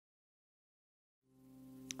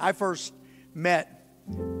I first met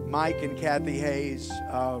Mike and Kathy Hayes,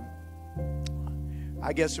 I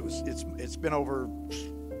guess it's been over,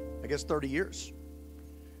 30 years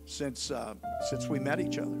since we met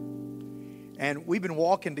each other. And we've been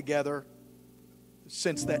walking together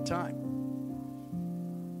since that time.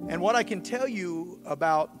 And what I can tell you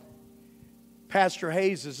about Pastor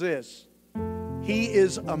Hayes is this: he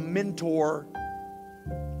is a mentor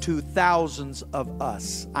to thousands of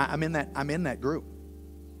us. I'm in that group.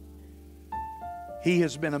 He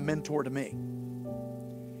has been a mentor to me.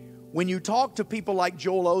 When you talk to people like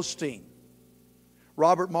Joel Osteen,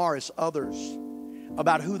 Robert Morris, others,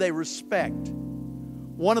 about who they respect,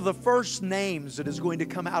 one of the first names that is going to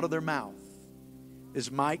come out of their mouth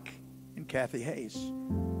is Mike and Kathy Hayes.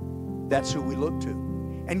 That's who we look to.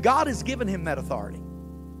 And God has given him that authority.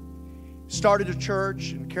 Started a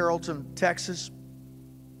church in Carrollton, Texas.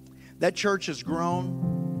 That church has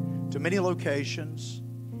grown to many locations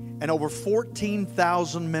and over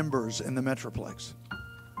 14,000 members in the Metroplex.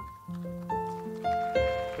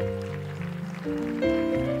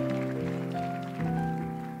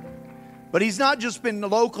 But he's not just been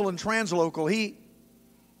local and translocal. He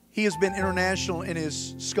has been international in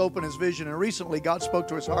his scope and his vision. And recently, God spoke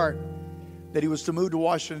to his heart that he was to move to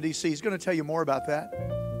Washington, D.C. He's going to tell you more about that.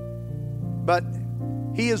 But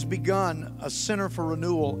he has begun a Center for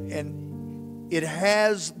Renewal, and it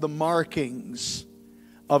has the markings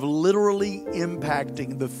of literally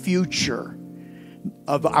impacting the future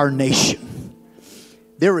of our nation.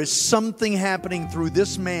 There is something happening through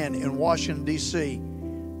this man in Washington, D.C.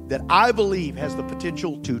 that I believe has the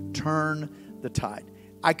potential to turn the tide.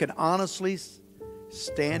 I could honestly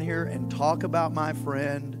stand here and talk about my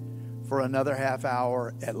friend for another half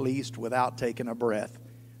hour at least without taking a breath.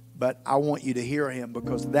 But I want you to hear him,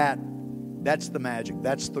 because that's the magic,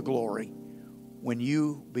 that's the glory when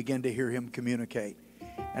you begin to hear him communicate.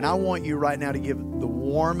 And I want you right now to give the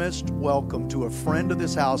warmest welcome to a friend of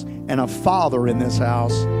this house and a father in this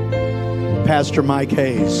house, Pastor Mike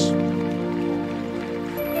Hayes.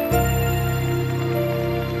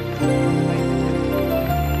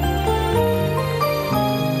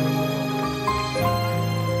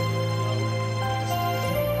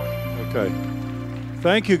 Okay.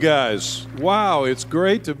 Thank you, guys. Wow, it's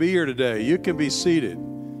great to be here today. You can be seated.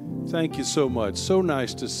 Thank you so much. So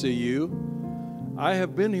nice to see you. I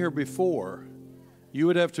have been here before. You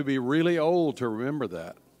would have to be really old to remember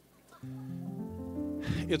that.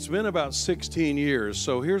 It's been about 16 years,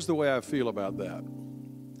 so here's the way I feel about that.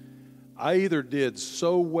 I either did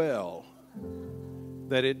so well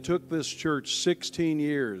that it took this church 16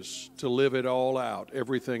 years to live it all out,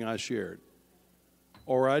 everything I shared,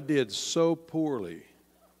 or I did so poorly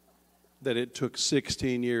that it took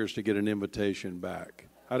 16 years to get an invitation back.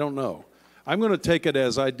 I don't know. I'm going to take it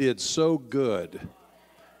as I did so good.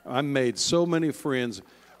 I made so many friends.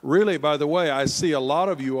 Really, by the way, I see a lot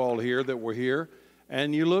of you all here that were here,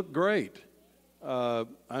 and you look great.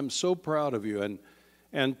 I'm so proud of you.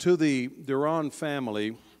 And to the Duran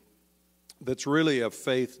family, that's really a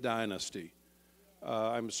faith dynasty.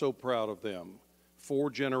 I'm so proud of them. 4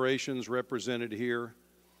 generations represented here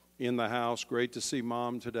in the house. Great to see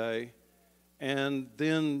Mom today. And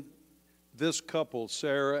then this couple,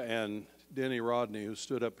 Sarah and Denny Rodney, who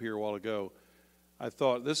stood up here a while ago, I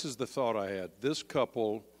thought, this is the thought I had. This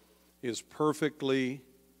couple is perfectly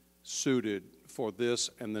suited for this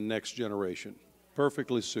and the next generation.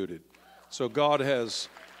 Perfectly suited. So God has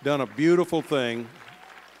done a beautiful thing.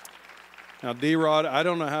 Now, D-Rod, I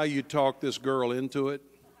don't know how you talk this girl into it,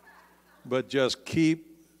 but just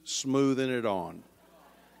keep smoothing it on.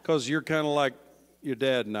 Because you're kind of like your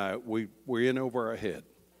dad and I. We're in over our head.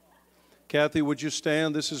 Kathy, would you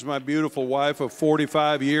stand? This is my beautiful wife of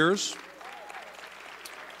 45 years.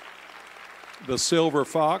 The silver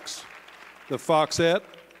fox, the foxette.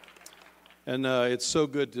 And it's so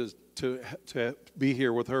good to be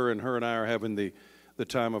here with her, and her and I are having the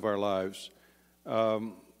time of our lives. I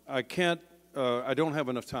don't have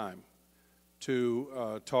enough time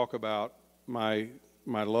to talk about my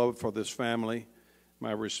love for this family,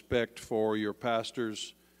 my respect for your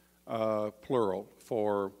pastors, plural,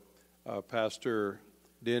 for Pastor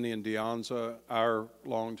Denny and Deonza, our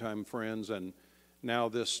longtime friends, and now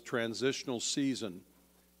this transitional season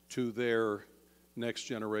to their next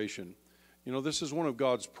generation. You know, this is one of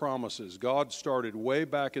God's promises. God started way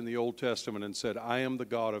back in the Old Testament and said, I am the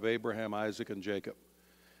God of Abraham, Isaac, and Jacob.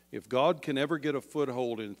 If God can ever get a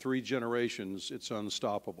foothold in 3 generations, it's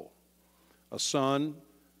unstoppable. A son,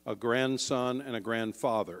 a grandson, and a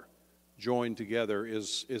grandfather joined together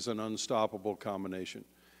is an unstoppable combination.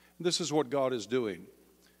 And this is what God is doing.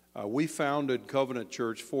 We founded Covenant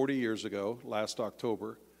Church 40 years ago, last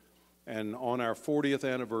October. And on our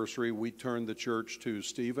 40th anniversary, we turned the church to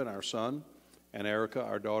Stephen, our son, and Erica,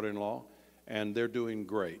 our daughter-in-law, and they're doing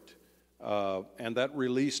great. And that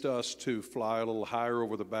released us to fly a little higher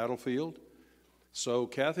over the battlefield. So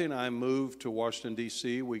Kathy and I moved to Washington,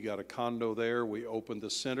 D.C. We got a condo there. We opened the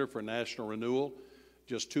Center for National Renewal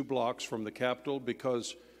just 2 blocks from the Capitol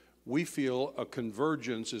because we feel a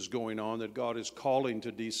convergence is going on, that God is calling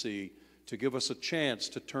to D.C. to give us a chance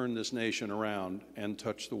to turn this nation around and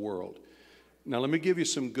touch the world. Now, let me give you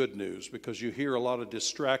some good news, because you hear a lot of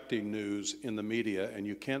distracting news in the media, and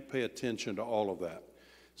you can't pay attention to all of that.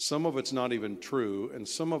 Some of it's not even true, and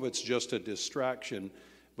some of it's just a distraction,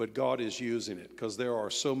 but God is using it because there are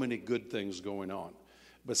so many good things going on.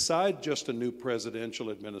 Beside just a new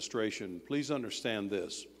presidential administration, please understand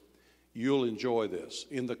this. You'll enjoy this.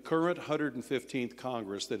 In the current 115th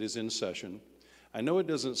Congress that is in session, I know it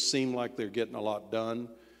doesn't seem like they're getting a lot done,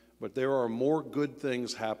 but there are more good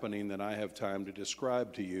things happening than I have time to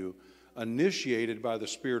describe to you, initiated by the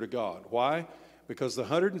Spirit of God. Why? Because the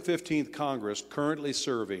 115th Congress currently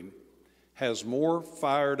serving has more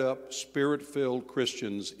fired up, Spirit-filled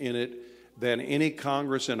Christians in it than any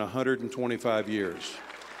Congress in 125 years.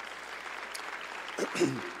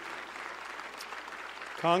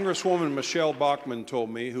 Congresswoman Michelle Bachmann told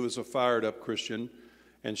me, who is a fired-up Christian,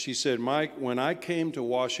 and she said, Mike, when I came to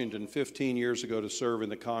Washington 15 years ago to serve in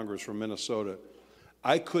the Congress from Minnesota,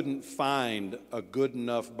 I couldn't find a good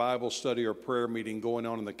enough Bible study or prayer meeting going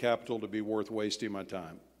on in the Capitol to be worth wasting my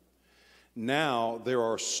time. Now there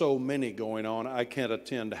are so many going on, I can't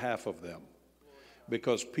attend half of them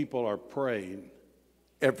because people are praying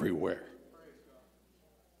everywhere.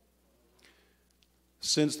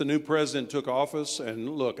 Since the new president took office, and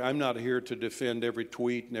look, I'm not here to defend every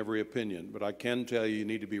tweet and every opinion, but I can tell you, you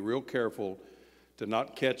need to be real careful to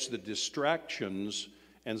not catch the distractions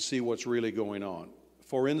and see what's really going on.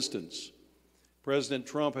 For instance, President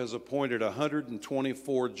Trump has appointed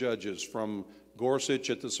 124 judges from Gorsuch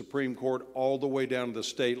at the Supreme Court all the way down to the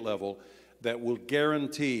state level that will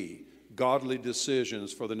guarantee godly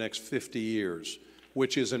decisions for the next 50 years,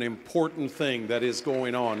 which is an important thing that is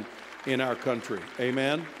going on in our country.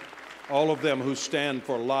 Amen? All of them who stand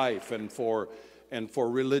for life and for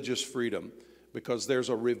religious freedom, because there's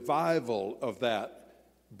a revival of that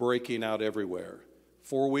breaking out everywhere.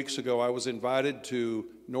 4 weeks ago, I was invited to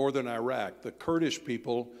northern Iraq. The Kurdish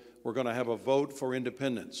people were going to have a vote for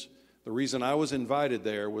independence. The reason I was invited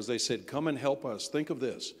there was they said, come and help us. Think of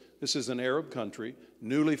this. This is an Arab country,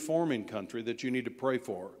 newly forming country that you need to pray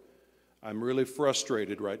for. I'm really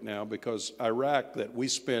frustrated right now because Iraq, that we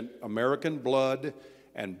spent American blood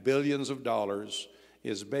and billions of dollars,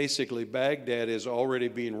 is basically, Baghdad is already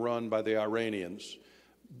being run by the Iranians.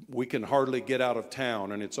 We can hardly get out of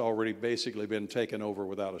town, and it's already basically been taken over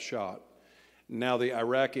without a shot. Now the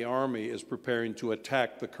Iraqi army is preparing to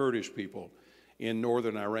attack the Kurdish people in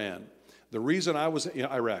northern Iran. The reason I was in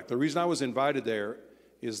Iraq, the reason I was invited there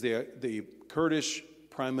is the Kurdish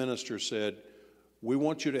prime minister said, we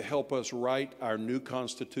want you to help us write our new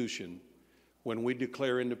constitution when we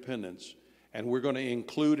declare independence, and we're going to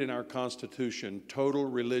include in our constitution total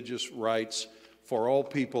religious rights for all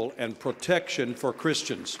people and protection for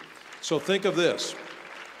Christians. So think of this.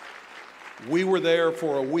 We were there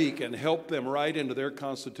for a week and helped them write into their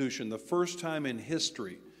constitution the first time in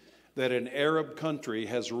history that an Arab country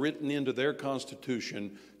has written into their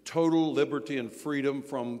constitution total liberty and freedom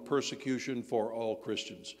from persecution for all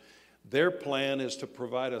Christians. Their plan is to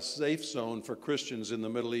provide a safe zone for Christians in the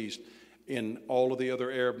Middle East, in all of the other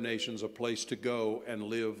Arab nations, a place to go and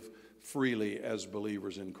live freely as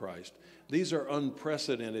believers in Christ. These are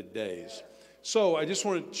unprecedented days. So I just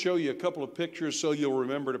want to show you a couple of pictures so you'll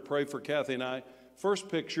remember to pray for Kathy and I. First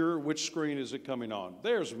picture, which screen is it coming on?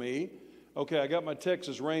 There's me. Okay, I got my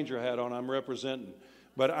Texas Ranger hat on, I'm representing.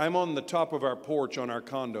 But I'm on the top of our porch on our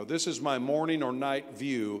condo. This is my morning or night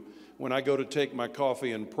view. When I go to take my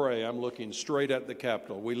coffee and pray, I'm looking straight at the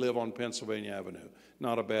Capitol. We live on Pennsylvania Avenue.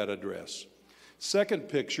 Not a bad address. Second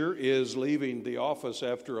picture is leaving the office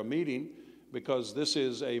after a meeting, because this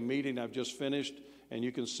is a meeting I've just finished, and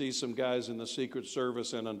you can see some guys in the Secret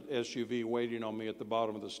Service and an SUV waiting on me at the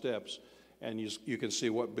bottom of the steps, and you can see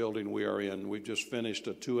what building we are in. We've just finished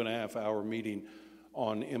a 2.5-hour meeting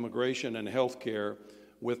on immigration and health care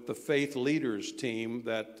with the faith leaders team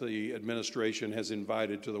that the administration has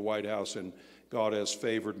invited to the White House, and God has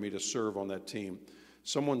favored me to serve on that team.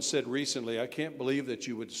 Someone said recently, I can't believe that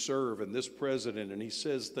you would serve, and this president, and he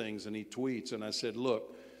says things and he tweets, and I said,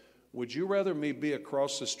 look, would you rather me be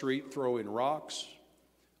across the street throwing rocks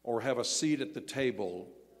or have a seat at the table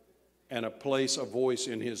and a voice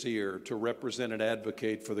in his ear to represent and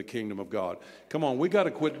advocate for the kingdom of God. Come on, we got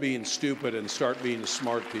to quit being stupid and start being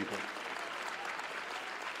smart people.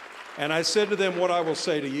 And I said to them what I will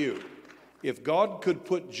say to you. If God could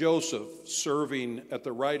put Joseph serving at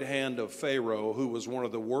the right hand of Pharaoh, who was one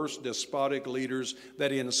of the worst despotic leaders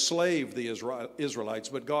that enslaved the Israelites,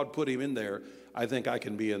 but God put him in there, I think I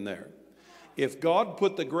can be in there. If God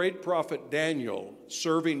put the great prophet Daniel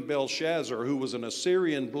serving Belshazzar, who was an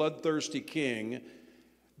Assyrian bloodthirsty king,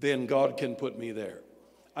 then God can put me there.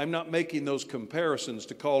 I'm not making those comparisons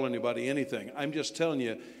to call anybody anything. I'm just telling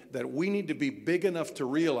you that we need to be big enough to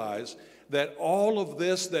realize that all of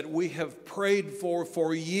this that we have prayed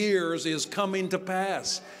for years is coming to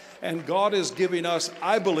pass. And God is giving us,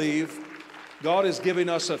 I believe, God is giving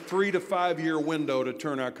us a 3 to 5 year window to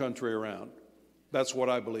turn our country around. That's what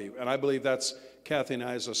I believe. And I believe that's Kathy and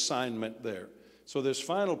I's assignment there. So this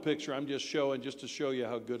final picture I'm just showing just to show you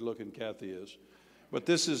how good looking Kathy is. But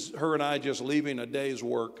this is her and I just leaving a day's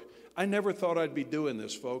work. I never thought I'd be doing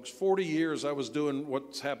this, folks. 40 years I was doing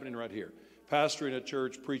what's happening right here. Pastoring a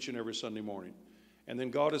church, preaching every Sunday morning. And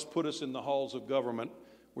then God has put us in the halls of government.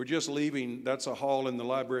 We're just leaving. That's a hall in the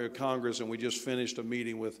Library of Congress, and we just finished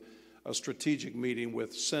a strategic meeting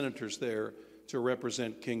with senators there to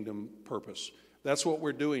represent kingdom purpose. That's what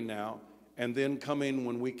we're doing now. And then coming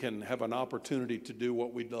when we can have an opportunity to do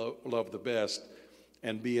what we love the best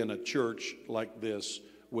and be in a church like this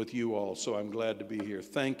with you all. So I'm glad to be here.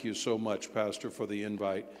 Thank you so much, Pastor, for the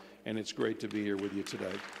invite, and it's great to be here with you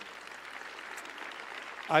today.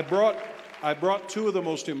 I brought two of the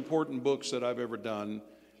most important books that I've ever done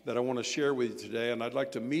that I want to share with you today, and I'd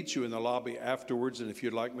like to meet you in the lobby afterwards, and if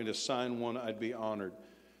you'd like me to sign one, I'd be honored.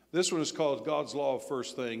 This one is called God's Law of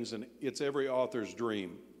First Things, and it's every author's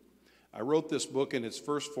dream. I wrote this book in its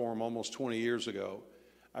first form almost 20 years ago.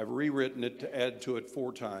 I've rewritten it to add to it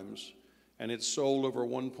 4 times, and it's sold over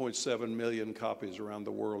 1.7 million copies around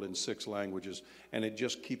the world in 6 languages, and it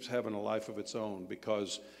just keeps having a life of its own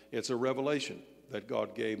because it's a revelation that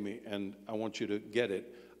God gave me, and I want you to get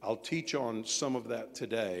it. I'll teach on some of that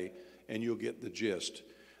today, and you'll get the gist.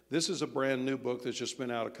 This is a brand new book that's just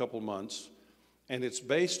been out a couple months, and it's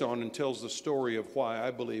based on and tells the story of why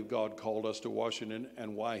I believe God called us to Washington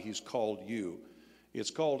and why he's called you.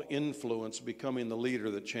 It's called Influence, Becoming the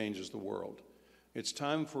Leader That Changes the World. It's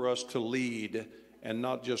time for us to lead and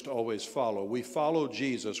not just always follow. We follow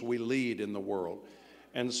Jesus, we lead in the world.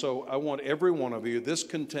 And so I want every one of you,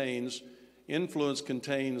 Influence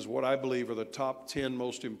contains what I believe are the top 10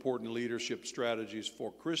 most important leadership strategies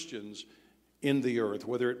for Christians in the earth,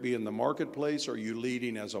 whether it be in the marketplace or you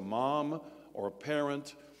leading as a mom or a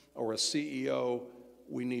parent or a CEO.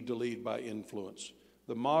 We need to lead by influence.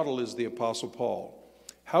 The model is the Apostle Paul.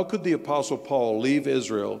 How could the Apostle Paul leave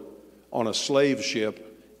Israel on a slave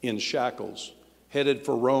ship in shackles, headed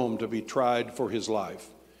for Rome to be tried for his life?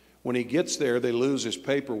 When he gets there, they lose his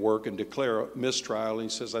paperwork and declare a mistrial.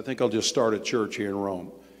 And he says, I think I'll just start a church here in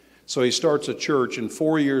Rome. So he starts a church, and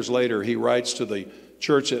 4 years later, he writes to the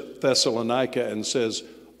church at Thessalonica and says,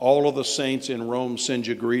 all of the saints in Rome send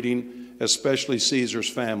you greeting, especially Caesar's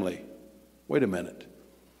family. Wait a minute.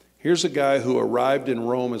 Here's a guy who arrived in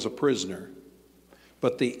Rome as a prisoner,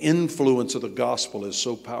 but the influence of the gospel is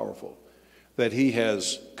so powerful that he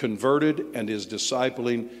has converted and is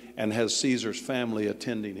discipling and has Caesar's family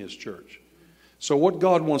attending his church. So what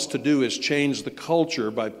God wants to do is change the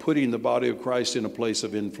culture by putting the body of Christ in a place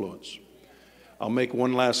of influence. I'll make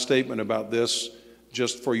one last statement about this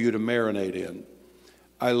just for you to marinate in.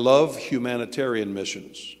 I love humanitarian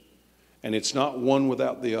missions, and it's not one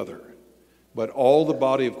without the other. But all the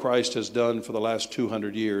body of Christ has done for the last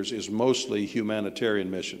 200 years is mostly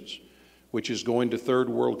humanitarian missions, which is going to third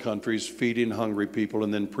world countries, feeding hungry people,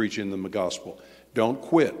 and then preaching them the gospel. Don't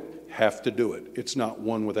quit. Have to do it. It's not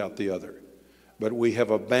one without the other. But we have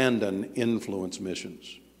abandoned influence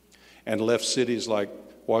missions and left cities like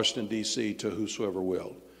Washington, D.C. to whosoever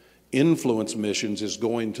will. Influence missions is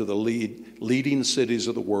going to the leading cities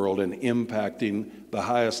of the world and impacting the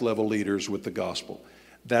highest level leaders with the gospel.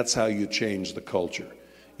 That's how you change the culture.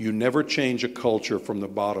 You never change a culture from the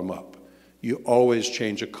bottom up. You always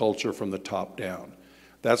change a culture from the top down.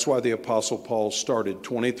 That's why the Apostle Paul started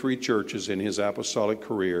 23 churches in his apostolic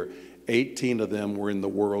career. 18 of them were in the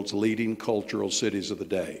world's leading cultural cities of the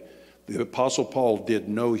day. The Apostle Paul did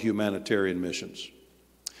no humanitarian missions.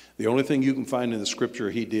 The only thing you can find in the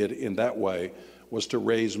scripture he did in that way was to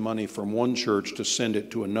raise money from one church to send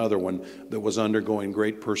it to another one that was undergoing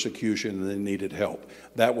great persecution and they needed help.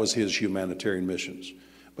 That was his humanitarian missions.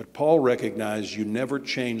 But Paul recognized you never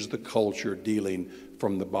change the culture dealing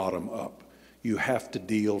from the bottom up. You have to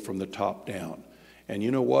deal from the top down. And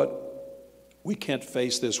you know what? We can't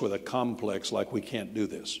face this with a complex like we can't do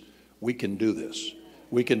this. We can do this.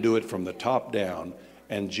 We can do it from the top down,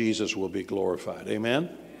 and Jesus will be glorified. Amen?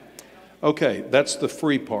 Okay, that's the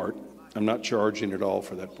free part. I'm not charging at all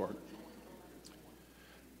for that part.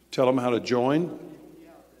 Tell them how to join.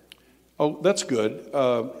 Oh, that's good.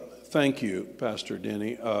 Thank you, Pastor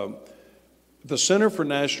Denny. The Center for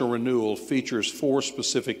National Renewal features 4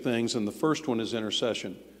 specific things, and the first one is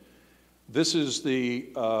intercession. This is the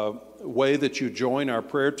way that you join our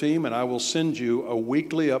prayer team, and I will send you a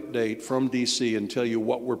weekly update from D.C. and tell you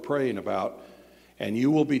what we're praying about. And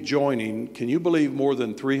you will be joining. Can you believe more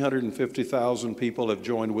than 350,000 people have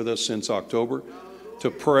joined with us since October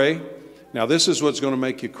to pray? Now, this is what's going to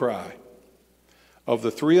make you cry. Of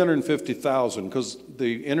the 350,000, because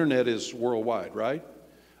the internet is worldwide, right?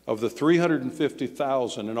 Of the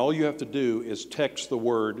 350,000, and all you have to do is text the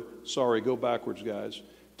word, sorry, go backwards, guys.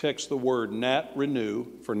 Text the word NAT Renew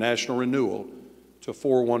for National Renewal to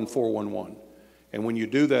 41411. And when you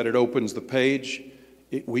do that, it opens the page.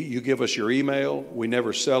 You give us your email. We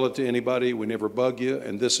never sell it to anybody. We never bug you.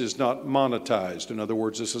 And this is not monetized. In other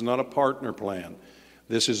words, this is not a partner plan.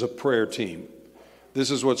 This is a prayer team. This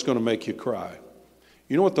is what's going to make you cry.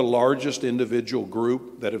 You know what the largest individual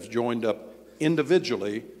group that have joined up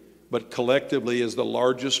individually, but collectively is the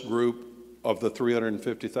largest group of the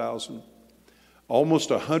 350,000? Almost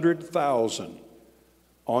 100,000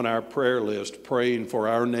 on our prayer list praying for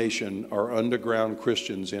our nation are underground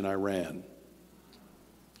Christians in Iran.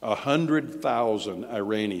 100,000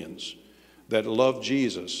 Iranians that love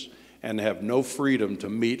Jesus and have no freedom to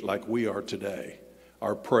meet like we are today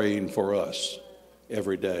are praying for us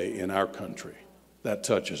every day in our country. That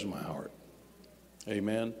touches my heart.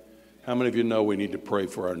 Amen. How many of you know we need to pray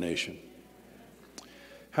for our nation?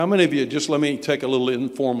 How many of you, just let me take a little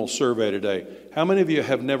informal survey today. How many of you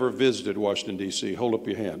have never visited Washington, D.C.? Hold up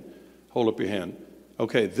your hand. Hold up your hand.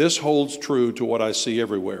 Okay, this holds true to what I see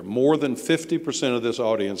everywhere. More than 50% of this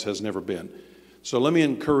audience has never been. So let me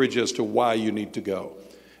encourage you as to why you need to go.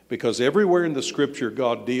 Because everywhere in the Scripture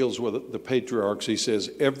God deals with the patriarchs, He says,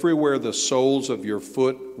 everywhere the soles of your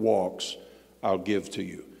foot walks, I'll give to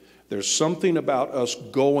you. There's something about us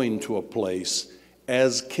going to a place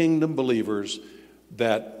as kingdom believers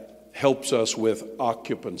that helps us with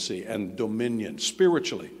occupancy and dominion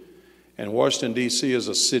spiritually. And Washington, D.C. is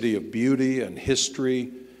a city of beauty and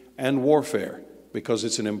history and warfare because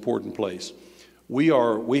it's an important place. We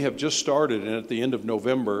have just started, and at the end of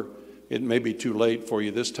November, it may be too late for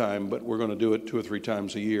you this time, but we're going to do it 2 or 3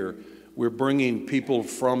 times a year. We're bringing people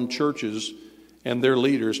from churches and their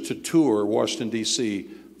leaders to tour Washington, D.C.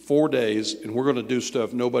 4 days, and we're going to do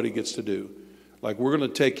stuff nobody gets to do. Like we're going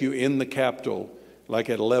to take you in the Capitol like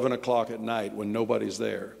at 11 o'clock at night when nobody's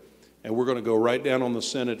there. And we're going to go right down on the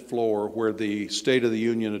Senate floor where the State of the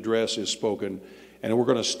Union address is spoken, and we're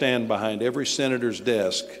going to stand behind every senator's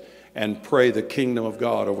desk and pray the kingdom of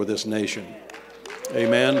God over this nation.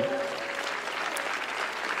 Amen.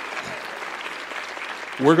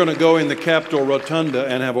 We're going to go in the Capitol Rotunda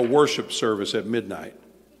and have a worship service at midnight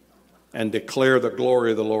and declare the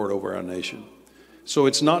glory of the Lord over our nation. So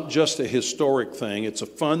it's not just a historic thing. It's a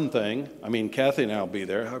fun thing. I mean, Kathy and I will be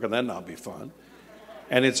there. How can that not be fun?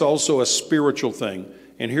 And it's also a spiritual thing.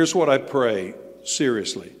 And here's what I pray,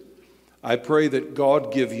 seriously. I pray that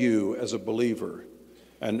God give you, as a believer,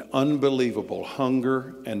 an unbelievable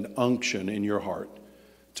hunger and unction in your heart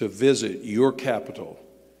to visit your capital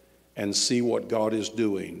and see what God is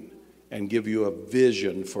doing and give you a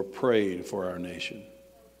vision for praying for our nation.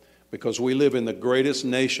 Because we live in the greatest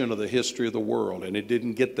nation of the history of the world, and it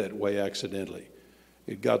didn't get that way accidentally.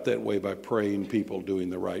 It got that way by praying people doing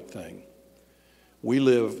the right thing. We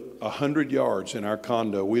live 100 yards in our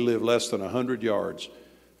condo. We live less than 100 yards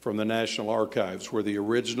from the National Archives, where the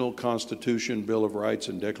original Constitution, Bill of Rights,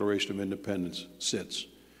 and Declaration of Independence sits.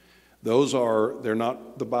 They're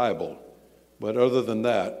not the Bible, but other than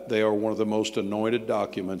that, they are one of the most anointed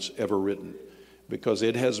documents ever written, because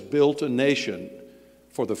it has built a nation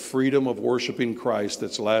for the freedom of worshiping Christ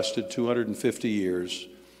that's lasted 250 years,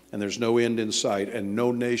 and there's no end in sight, and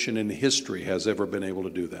no nation in history has ever been able to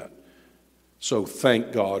do that. So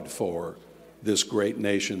thank God for this great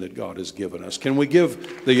nation that God has given us. Can we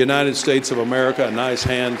give the United States of America a nice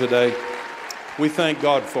hand today? We thank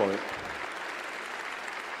God for it.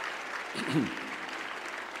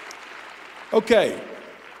 Okay.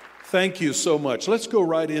 Thank you so much. Let's go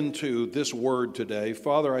right into this word today.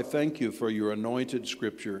 Father, I thank you for your anointed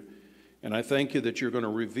scripture, and I thank you that you're going to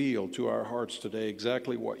reveal to our hearts today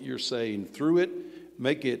exactly what you're saying through it.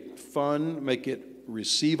 Make it fun, make it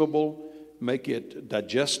receivable, make it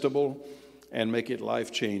digestible, and make it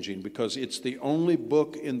life-changing, because it's the only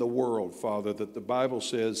book in the world, Father, that the Bible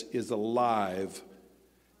says is alive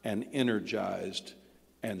and energized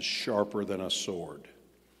and sharper than a sword.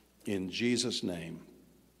 In Jesus' name,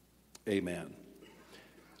 amen.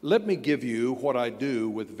 Let me give you what I do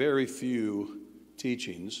with very few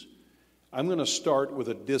teachings. I'm going to start with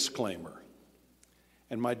a disclaimer.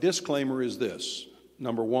 And my disclaimer is this.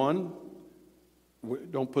 Number one,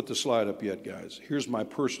 don't put the slide up yet, guys. Here's my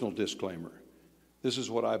personal disclaimer. This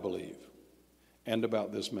is what I believe and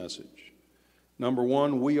about this message. Number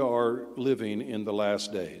one, we are living in the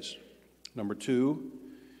last days. Number two,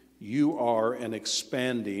 you are an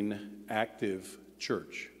expanding, active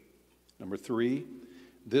church. Number three,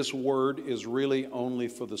 this word is really only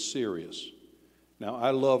for the serious. Now,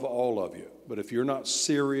 I love all of you, but if you're not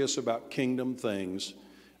serious about kingdom things,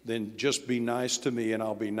 then just be nice to me and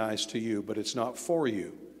I'll be nice to you, but it's not for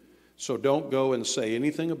you. So don't go and say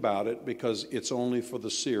anything about it, because it's only for the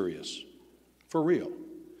serious. For real.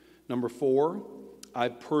 Number four, I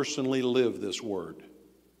personally live this word.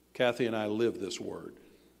 Kathy and I live this word.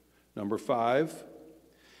 Number five,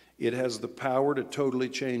 it has the power to totally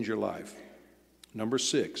change your life. Number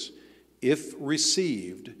six, if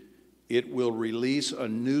received, it will release a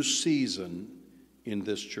new season in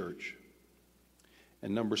this church.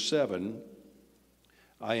 And number seven,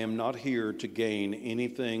 I am not here to gain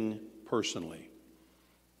anything personally.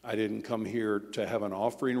 I didn't come here to have an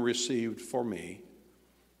offering received for me.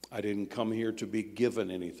 I didn't come here to be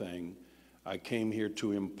given anything. I came here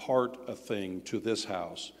to impart a thing to this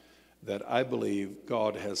house that I believe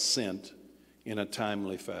God has sent in a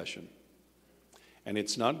timely fashion. And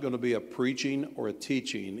it's not going to be a preaching or a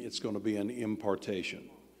teaching, it's going to be an impartation.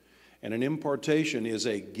 And an impartation is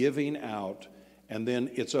a giving out, and then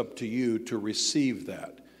it's up to you to receive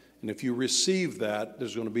that. And if you receive that,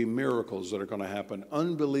 there's going to be miracles that are going to happen.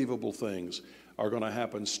 Unbelievable things are going to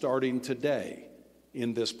happen starting today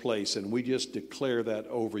in this place. And we just declare that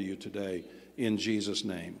over you today in Jesus'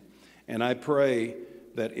 name. And I pray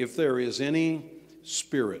that if there is any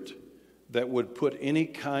spirit that would put any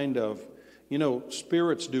kind of,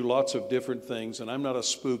 spirits do lots of different things, and I'm not a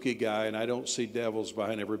spooky guy, and I don't see devils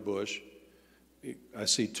behind every bush. I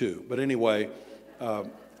see two. But anyway,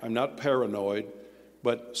 I'm not paranoid,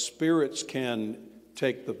 but spirits can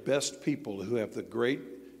take the best people who have the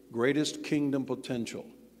greatest kingdom potential,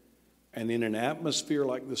 and in an atmosphere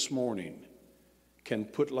like this morning, can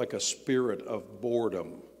put like a spirit of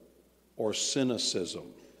boredom or cynicism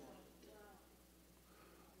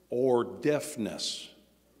or deafness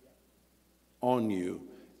on you,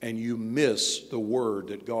 and you miss the word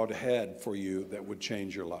that God had for you that would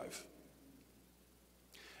change your life.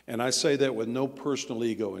 And I say that with no personal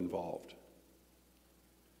ego involved.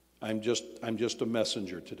 I'm just a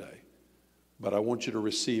messenger today, but I want you to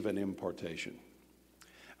receive an impartation.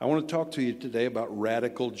 I want to talk to you today about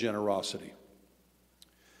radical generosity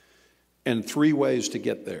and 3 ways to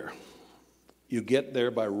get there. You get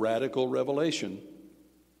there by radical revelation,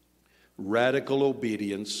 radical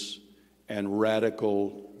obedience, and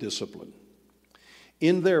radical discipline.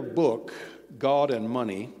 In their book, God and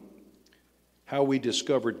Money, How We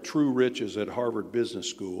Discovered True Riches at Harvard Business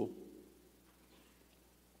School,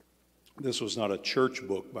 this was not a church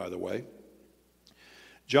book, by the way,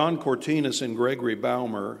 John Cortinus and Gregory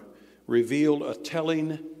Baumer revealed a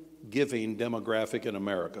telling giving demographic in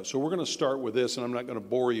America. So we're going to start with this, and I'm not going to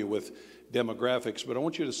bore you with demographics, but I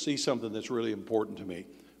want you to see something that's really important to me.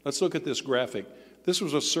 Let's look at this graphic. This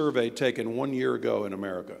was a survey taken 1 year ago in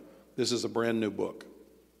America. This is a brand new book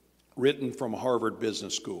written from Harvard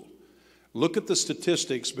Business School. Look at the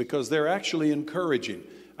statistics, because they're actually encouraging.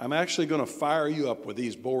 I'm actually going to fire you up with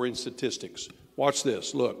these boring statistics. Watch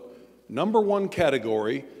this. Look. Number 1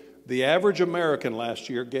 category, the average American last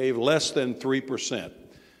year gave less than 3%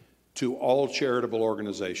 to all charitable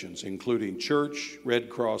organizations, including church, Red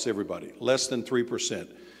Cross, everybody. Less than 3%.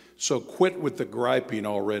 So quit with the griping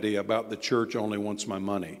already about the church only wants my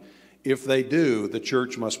money. If they do, the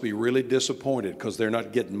church must be really disappointed, because they're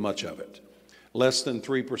not getting much of it. Less than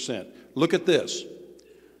 3%. Look at this.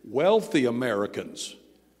 Wealthy Americans,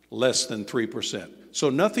 less than 3%. So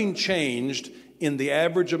nothing changed in the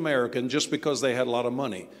average American just because they had a lot of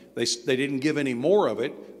money. They didn't give any more of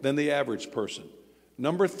it than the average person.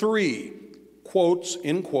 Number 3, quotes,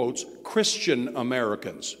 in quotes, Christian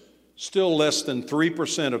Americans, still less than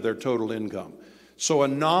 3% of their total income. So a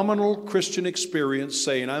nominal Christian experience,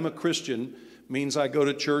 saying I'm a Christian, means I go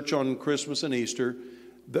to church on Christmas and Easter.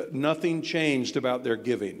 Nothing changed about their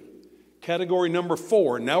giving. Category number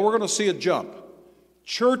 4, now we're going to see a jump.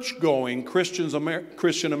 Church-going Christian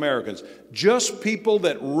Americans, just people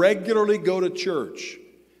that regularly go to church,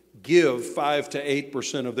 give 5 to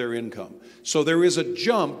 8% of their income. So there is a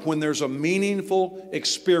jump when there's a meaningful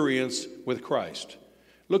experience with Christ.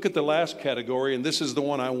 Look at the last category, and this is the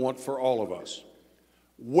one I want for all of us.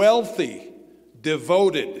 Wealthy,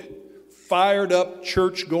 devoted, fired up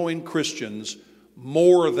church-going Christians,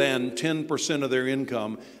 more than 10% of their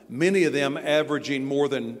income, many of them averaging more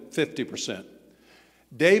than 50%.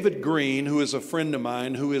 David Green, who is a friend of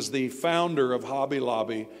mine, who is the founder of Hobby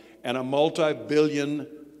Lobby and a multi-billion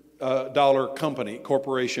dollar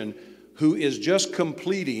corporation, who is just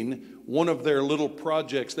completing one of their little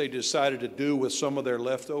projects they decided to do with some of their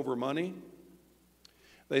leftover money.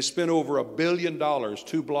 They spent over $1 billion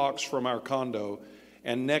 2 blocks from our condo,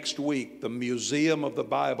 and next week the Museum of the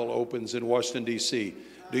Bible opens in Washington, D.C.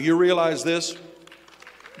 Do you realize this?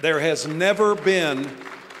 There has never been,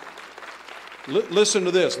 listen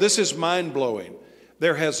to this, this is mind-blowing.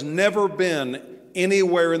 There has never been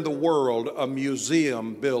anywhere in the world a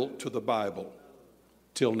museum built to the Bible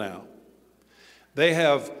till now. They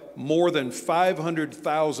have more than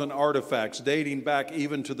 500,000 artifacts dating back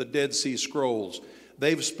even to the Dead Sea Scrolls.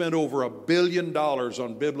 They've spent over $1 billion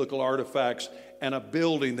on biblical artifacts and a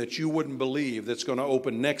building that you wouldn't believe that's going to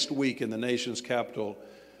open next week in the nation's capital,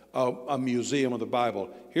 a museum of the Bible.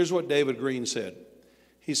 Here's what David Green said.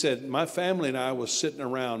 He said, my family and I was sitting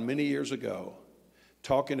around many years ago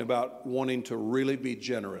talking about wanting to really be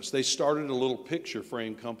generous. They started a little picture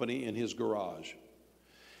frame company in his garage.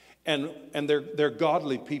 And they're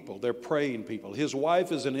godly people. They're praying people. His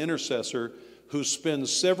wife is an intercessor who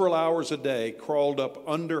spends several hours a day crawled up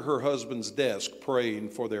under her husband's desk praying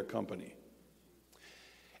for their company.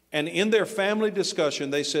 And in their family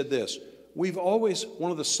discussion, they said this. We've always,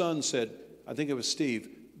 one of the sons said, I think it was Steve,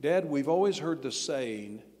 Dad, we've always heard the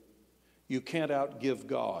saying, you can't outgive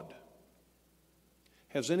God.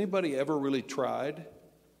 Has anybody ever really tried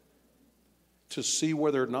to see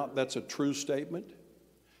whether or not that's a true statement?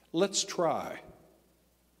 Let's try.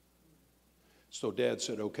 So Dad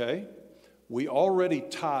said, okay, we already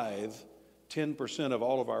tithe 10% of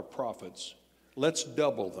all of our profits. Let's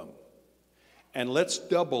double them. And let's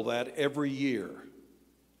double that every year.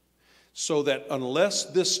 So that unless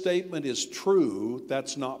this statement is true,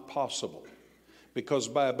 that's not possible. Because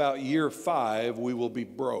by about year 5, we will be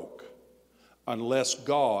broke. Unless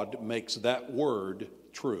God makes that word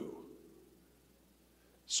true.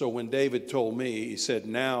 So when David told me, he said,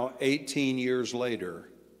 now 18 years later,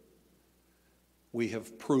 we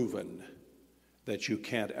have proven that you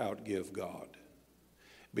can't outgive God.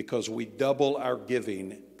 Because we double our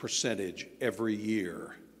giving percentage every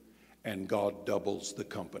year, and God doubles the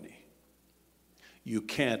company. You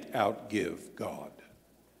can't outgive God.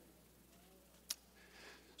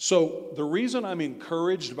 So the reason I'm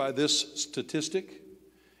encouraged by this statistic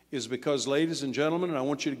is because, ladies and gentlemen, and I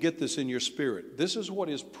want you to get this in your spirit, this is what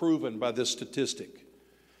is proven by this statistic.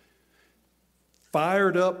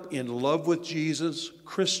 Fired up, in love with Jesus,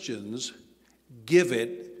 Christians give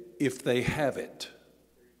it if they have it.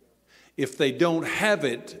 If they don't have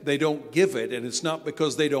it, they don't give it, and it's not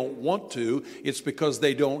because they don't want to, it's because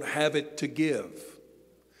they don't have it to give.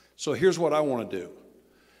 So here's what I want to do.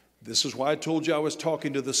 This is why I told you I was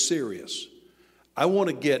talking to the serious. I want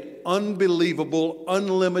to get unbelievable,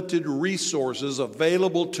 unlimited resources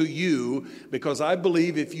available to you because I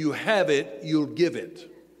believe if you have it, you'll give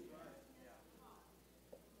it.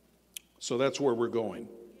 So that's where we're going.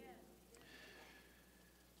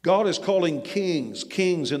 God is calling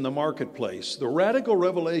kings in the marketplace. The radical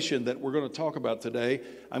revelation that we're going to talk about today,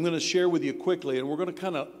 I'm going to share with you quickly, and we're going to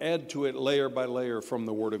kind of add to it layer by layer from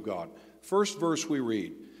the Word of God. First verse we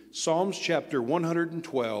read, Psalms chapter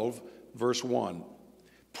 112, verse 1.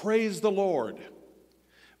 Praise the Lord.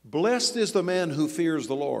 Blessed is the man who fears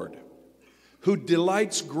the Lord, who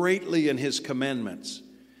delights greatly in his commandments.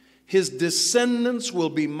 His descendants will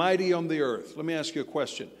be mighty on the earth. Let me ask you a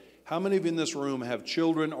question. How many of you in this room have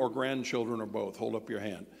children or grandchildren or both? Hold up your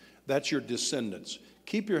hand. That's your descendants.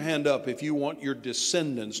 Keep your hand up if you want your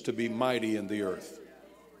descendants to be mighty in the earth.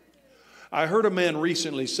 I heard a man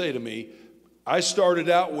recently say to me, I started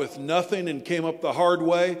out with nothing and came up the hard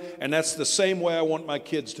way, and that's the same way I want my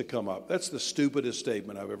kids to come up. That's the stupidest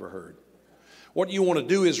statement I've ever heard. What you want to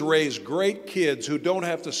do is raise great kids who don't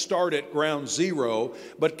have to start at ground zero,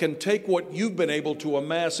 but can take what you've been able to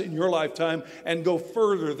amass in your lifetime and go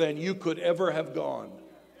further than you could ever have gone.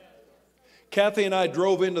 Kathy and I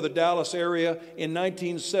drove into the Dallas area in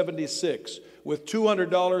 1976 with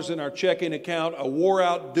 $200 in our checking account, a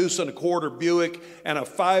wore-out deuce and a quarter Buick, and a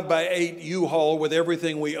 5x8 U-Haul with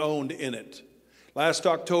everything we owned in it. Last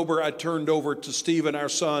October, I turned over to Stephen, our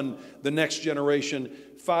son, the next generation,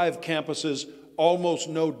 5 campuses, almost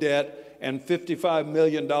no debt, and $55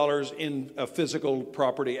 million in a physical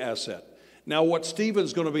property asset. Now, what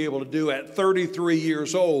Stephen's going to be able to do at 33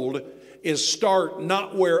 years old is start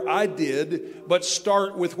not where I did, but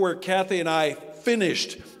start with where Kathy and I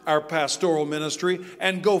finished our pastoral ministry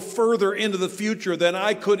and go further into the future than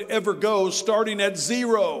I could ever go, starting at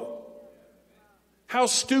zero. How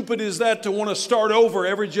stupid is that to want to start over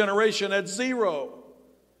every generation at zero?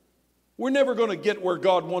 We're never going to get where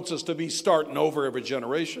God wants us to be starting over every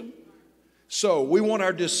generation. So we want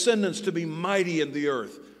our descendants to be mighty in the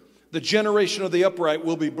earth. The generation of the upright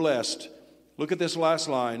will be blessed. Look at this last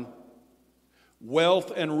line.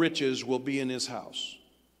 Wealth and riches will be in his house.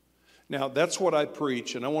 Now, that's what I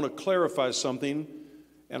preach, and I want to clarify something,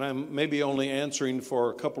 and I'm maybe only answering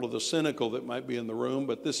for a couple of the cynical that might be in the room,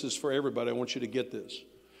 but this is for everybody. I want you to get this.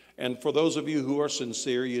 And for those of you who are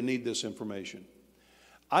sincere, you need this information.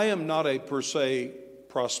 I am not a per se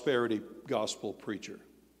prosperity gospel preacher.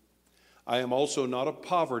 I am also not a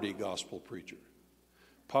poverty gospel preacher.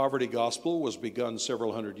 Poverty gospel was begun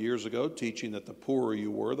several hundred years ago, teaching that the poorer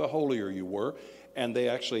you were, the holier you were, and they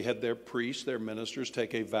actually had their priests, their ministers,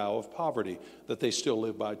 take a vow of poverty that they still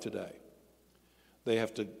live by today. They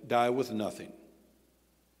have to die with nothing.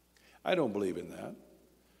 I don't believe in that.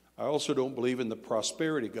 I also don't believe in the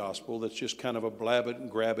prosperity gospel that's just kind of a blab it and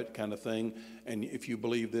grab it kind of thing, and if you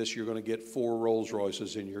believe this, you're going to get 4 Rolls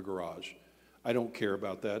Royces in your garage. I don't care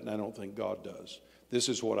about that, and I don't think God does. This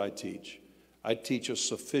is what I teach. I teach a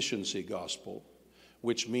sufficiency gospel,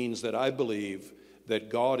 which means that I believe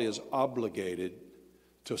that God is obligated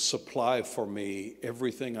to supply for me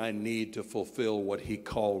everything I need to fulfill what he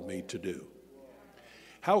called me to do.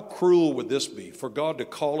 How cruel would this be for God to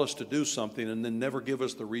call us to do something and then never give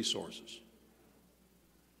us the resources?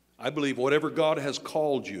 I believe whatever God has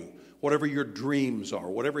called you, whatever your dreams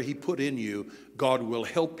are, whatever he put in you, God will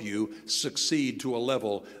help you succeed to a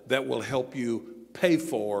level that will help you pay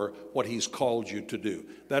for what he's called you to do.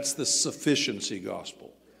 That's the sufficiency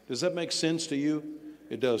gospel. Does that make sense to you?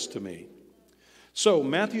 It does to me. So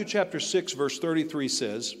Matthew chapter 6 verse 33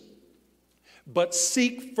 says, but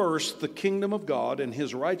seek first the kingdom of God and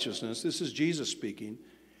his righteousness. This is Jesus speaking.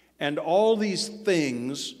 And all these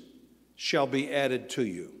things shall be added to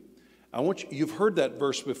you. You've heard that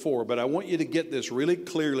verse before, but I want you to get this really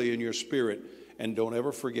clearly in your spirit and don't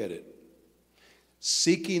ever forget it.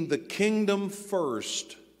 Seeking the kingdom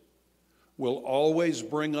first will always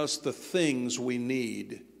bring us the things we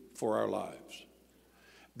need for our lives.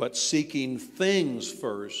 But seeking things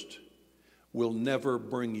first will never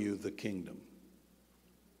bring you the kingdom.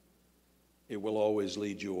 It will always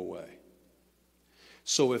lead you away.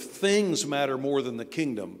 So if things matter more than the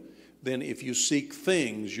kingdom, then if you seek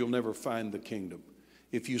things, you'll never find the kingdom.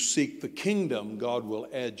 If you seek the kingdom, God will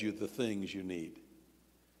add you the things you need.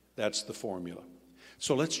 That's the formula.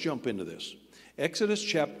 So let's jump into this. Exodus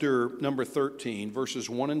chapter number 13, verses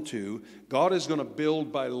 1 and 2, God is going to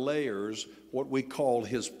build by layers what we call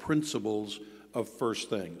his principles of first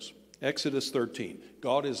things. Exodus 13,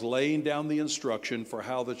 God is laying down the instruction for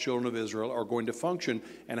how the children of Israel are going to function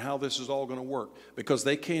and how this is all going to work. Because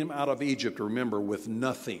they came out of Egypt, remember, with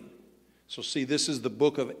nothing. So see, this is the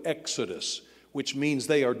book of Exodus, which means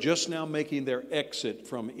they are just now making their exit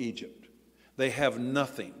from Egypt. They have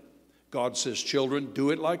nothing. God says, children, do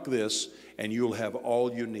it like this, and you'll have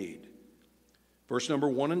all you need. Verse number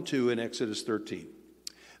 1 and 2 in Exodus 13.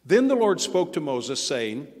 Then the Lord spoke to Moses,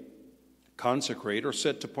 saying, consecrate or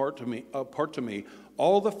set apart to me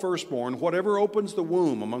all the firstborn, whatever opens the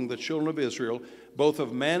womb among the children of Israel, both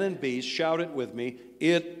of man and beast. Shout it with me.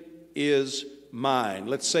 It is mine.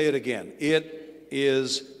 Let's say it again. It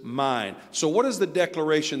is mine. So what is the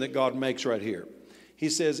declaration that God makes right here? He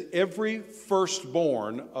says, every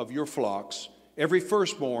firstborn of your flocks, every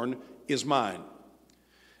firstborn is mine.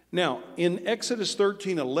 Now, in Exodus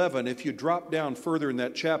 13:11, if you drop down further in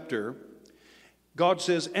that chapter, God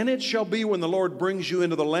says, and it shall be when the Lord brings you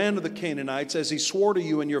into the land of the Canaanites, as he swore to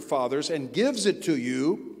you and your fathers, and gives it to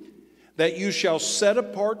you, that you shall set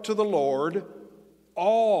apart to the Lord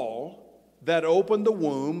all that open the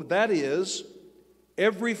womb, that is,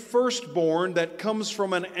 every firstborn that comes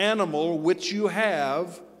from an animal which you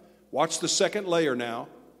have. Watch the second layer now.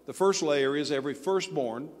 The first layer is every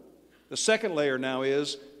firstborn. The second layer now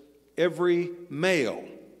is every male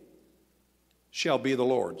shall be the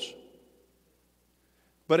Lord's.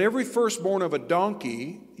 But every firstborn of a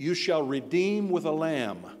donkey you shall redeem with a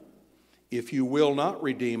lamb. If you will not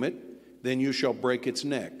redeem it, then you shall break its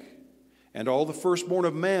neck. And all the firstborn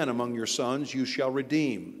of man among your sons you shall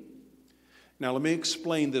redeem. Now let me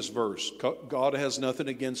explain this verse. God has nothing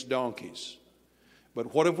against donkeys.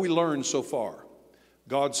 But what have we learned so far?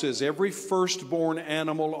 God says, every firstborn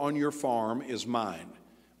animal on your farm is mine.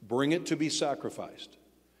 Bring it to be sacrificed.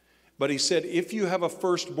 But he said, if you have a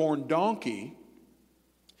firstborn donkey,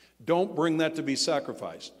 don't bring that to be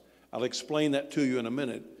sacrificed. I'll explain that to you in a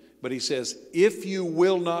minute. But he says, if you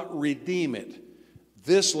will not redeem it,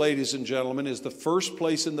 this, ladies and gentlemen, is the first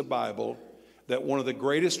place in the Bible that one of the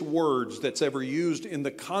greatest words that's ever used in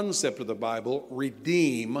the concept of the Bible,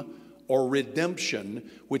 redeem or redemption,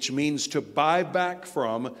 which means to buy back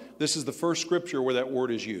from. This is the first scripture where that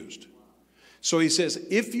word is used. So he says,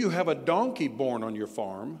 if you have a donkey born on your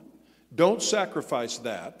farm, don't sacrifice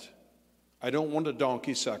that. I don't want a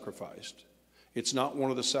donkey sacrificed. It's not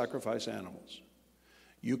one of the sacrifice animals.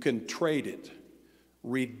 You can trade it,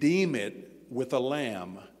 redeem it with a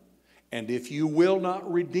lamb, and if you will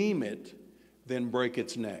not redeem it, then break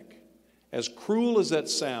its neck. As cruel as that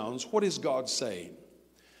sounds, what is God saying?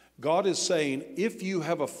 God is saying, if you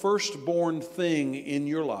have a firstborn thing in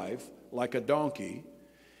your life, like a donkey,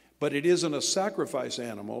 but it isn't a sacrifice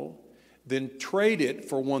animal, then trade it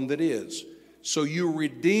for one that is. So you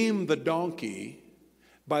redeem the donkey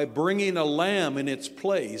by bringing a lamb in its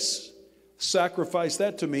place, sacrifice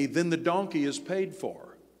that to me, then the donkey is paid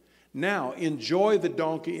for. Now, enjoy the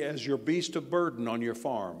donkey as your beast of burden on your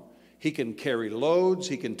farm. He can carry loads.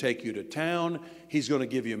 He can take you to town. He's going to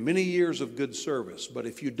give you many years of good service. But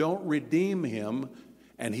if you don't redeem him,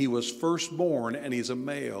 and he was firstborn and he's a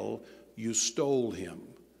male, you stole him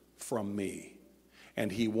from me.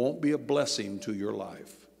 And he won't be a blessing to your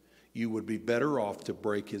life. You would be better off to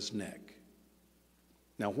break his neck.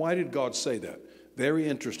 Now, why did God say that? Very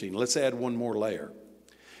interesting. Let's add one more layer.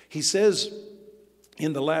 He says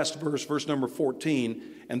in the last verse, verse number 14,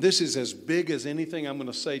 and this is as big as anything I'm going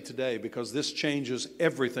to say today because this changes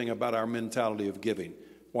everything about our mentality of giving.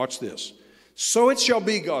 Watch this. So it shall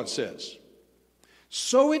be, God says.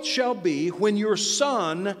 So it shall be when your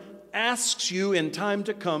son asks you in time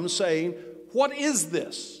to come, saying, what is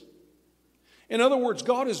this? In other words,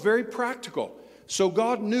 God is very practical. So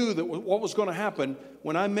God knew that what was going to happen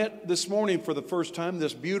when I met this morning for the first time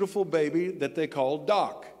this beautiful baby that they called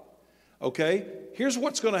Doc. Okay, here's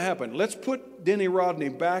what's going to happen. Let's put Denny Rodney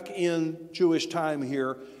back in Jewish time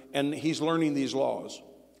here, and he's learning these laws.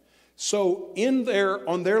 So on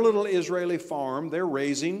their little Israeli farm, they're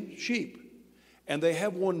raising sheep. And they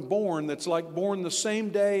have one born that's like born the same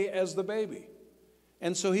day as the baby.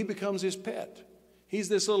 And so he becomes his pet. He's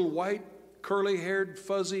this little white, curly-haired,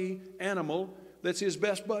 fuzzy animal that's his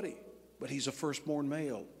best buddy. But he's a firstborn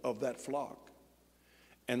male of that flock.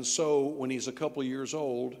 And so when he's a couple years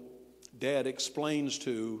old, Dad explains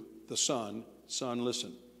to the son,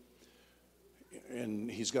 listen,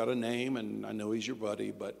 and he's got a name, and I know he's your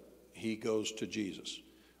buddy, but he goes to Jesus.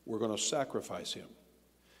 We're going to sacrifice him.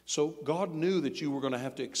 So God knew that you were going to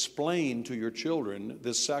have to explain to your children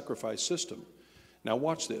this sacrifice system. Now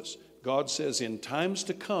watch this. God says, in times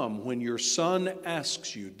to come, when your son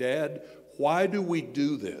asks you, Dad, why do we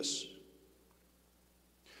do this?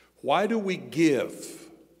 Why do we give?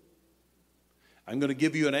 I'm going to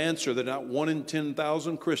give you an answer that not 1 in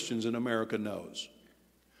 10,000 Christians in America knows.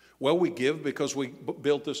 Well, we give because we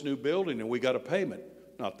built this new building and we got a payment.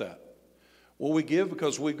 Not that. Well, we give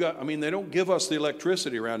because we've got, they don't give us the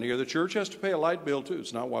electricity around here. The church has to pay a light bill too.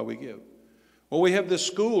 It's not why we give. Well, we have this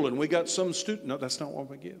school and we got some student. No, that's not why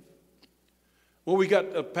we give. Well, we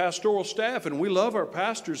got a pastoral staff and we love our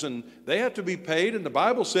pastors and they have to be paid. And the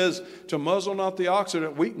Bible says to muzzle not the oxen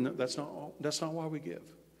at wheat. No, that's not why we give.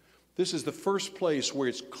 This is the first place where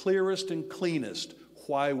it's clearest and cleanest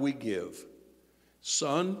why we give.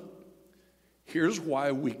 Son, here's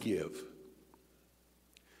why we give.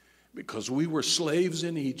 Because we were slaves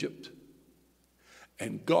in Egypt,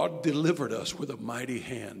 and God delivered us with a mighty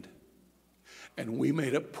hand. And we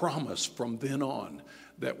made a promise from then on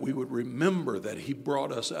that we would remember that he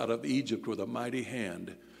brought us out of Egypt with a mighty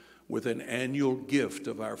hand with an annual gift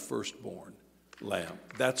of our firstborn lamb.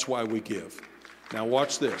 That's why we give. Now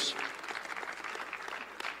watch this.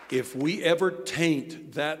 If we ever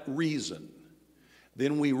taint that reason,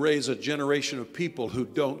 then we raise a generation of people who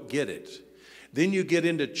don't get it. Then you get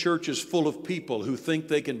into churches full of people who think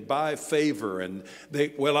they can buy favor and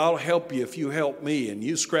I'll help you if you help me, and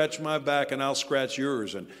you scratch my back and I'll scratch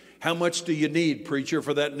yours, and how much do you need, preacher,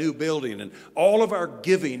 for that new building? And all of our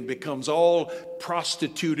giving becomes all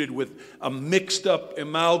prostituted with a mixed up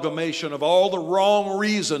amalgamation of all the wrong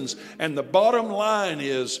reasons. And the bottom line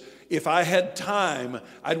is, if I had time,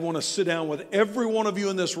 I'd want to sit down with every one of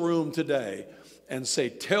you in this room today and say,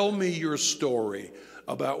 tell me your story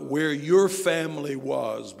about where your family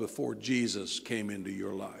was before Jesus came into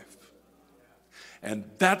your life. And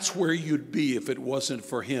that's where you'd be if it wasn't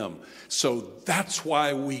for him. So that's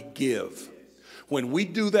why we give. When we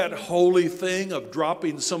do that holy thing of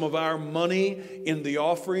dropping some of our money in the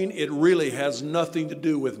offering, it really has nothing to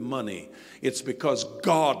do with money. It's because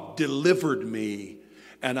God delivered me,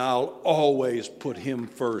 and I'll always put him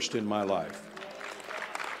first in my life.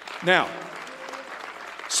 Now,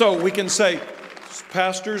 so we can say,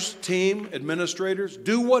 pastors, team, administrators,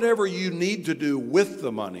 do whatever you need to do with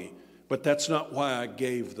the money, but that's not why I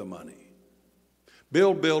gave the money.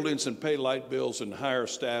 Build buildings and pay light bills and hire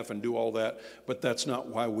staff and do all that, but that's not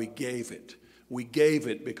why we gave it. We gave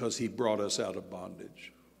it because he brought us out of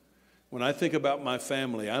bondage. When I think about my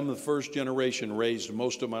family, I'm the first generation raised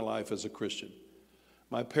most of my life as a Christian.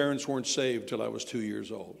 My parents weren't saved till I was 2 years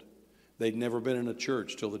old. They'd never been in a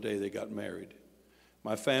church till the day they got married.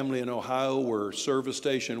 My family in Ohio were service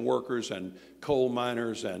station workers and coal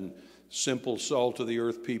miners and simple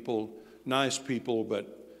salt-of-the-earth people, nice people,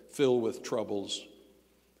 but filled with troubles.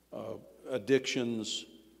 Addictions,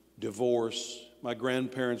 divorce. My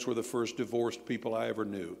grandparents were the first divorced people I ever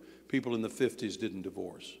knew. People in the 50s didn't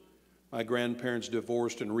divorce. My grandparents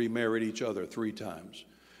divorced and remarried each other 3 times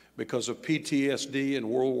because of PTSD and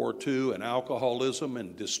World War II and alcoholism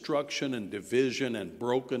and destruction and division and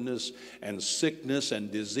brokenness and sickness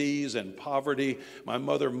and disease and poverty. My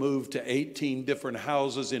mother moved to 18 different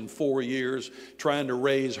houses in 4 years trying to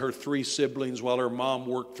raise her 3 siblings while her mom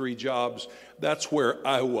worked 3 jobs. That's where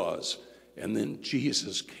I was. And then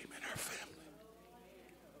Jesus came in our family.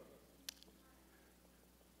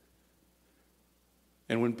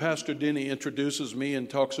 And when Pastor Denny introduces me and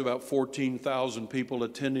talks about 14,000 people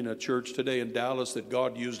attending a church today in Dallas that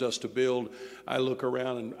God used us to build, I look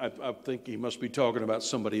around and I think he must be talking about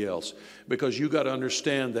somebody else. Because you got to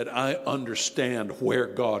understand that I understand where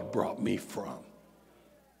God brought me from.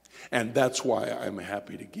 And that's why I'm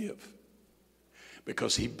happy to give.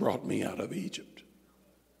 Because he brought me out of Egypt.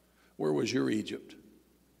 Where was your Egypt?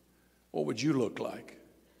 What would you look like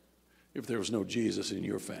if there was no Jesus in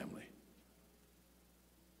your family?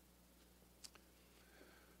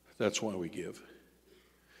 That's why we give.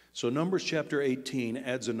 So Numbers chapter 18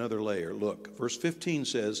 adds another layer. Look, verse 15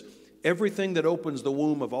 says, everything that opens the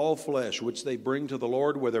womb of all flesh, which they bring to the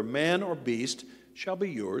Lord, whether man or beast, shall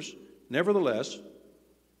be yours. Nevertheless,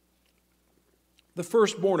 the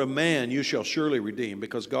firstborn of man you shall surely redeem,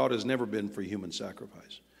 because God has never been for human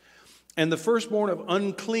sacrifice. And the firstborn of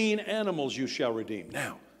unclean animals you shall redeem.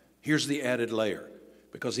 Now, here's the added layer,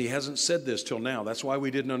 because he hasn't said this till now. That's why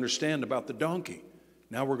we didn't understand about the donkey.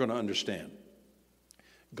 Now we're going to understand.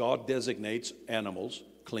 God designates animals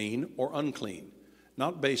clean or unclean,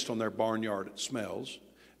 not based on their barnyard smells,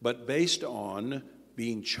 but based on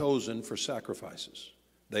being chosen for sacrifices.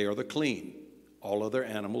 They are the clean. All other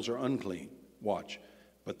animals are unclean. Watch.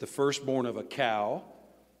 But the firstborn of a cow,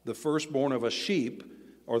 the firstborn of a sheep,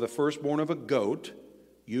 or the firstborn of a goat,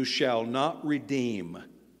 you shall not redeem.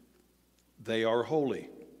 They are holy.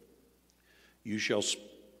 You shall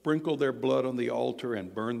sprinkle their blood on the altar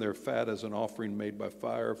and burn their fat as an offering made by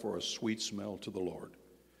fire for a sweet smell to the Lord.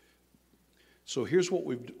 So here's what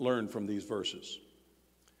we've learned from these verses.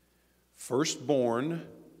 Firstborn,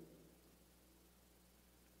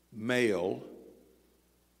 male,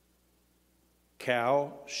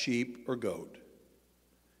 cow, sheep, or goat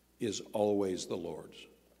is always the Lord's.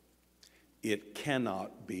 It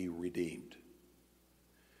cannot be redeemed.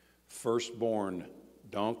 Firstborn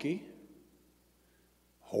donkey,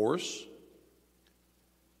 horse,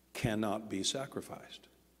 cannot be sacrificed.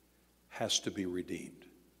 Has to be redeemed.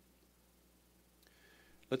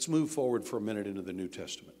 Let's move forward for a minute into the New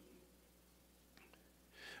Testament.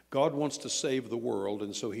 God wants to save the world,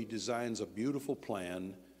 and so he designs a beautiful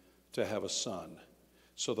plan to have a son.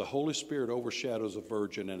 So the Holy Spirit overshadows a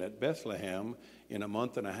virgin, and at Bethlehem, in a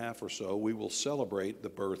month and a half or so, we will celebrate the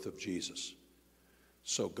birth of Jesus.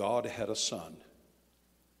 So God had a son.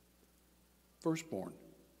 Firstborn.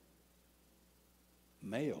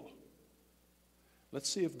 Male. Let's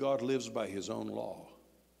see if God lives by his own law.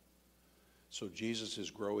 So Jesus is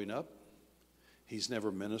growing up. He's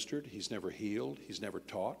never ministered. He's never healed. He's never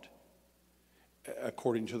taught.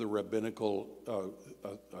 According to the rabbinical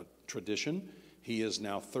tradition, he is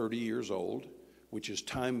now 30 years old, which is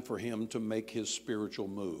time for him to make his spiritual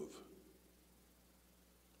move.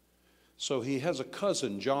 So he has a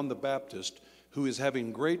cousin, John the Baptist, who is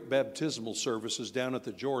having great baptismal services down at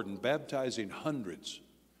the Jordan, baptizing hundreds.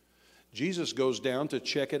 Jesus goes down to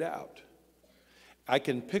check it out. I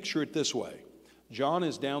can picture it this way. John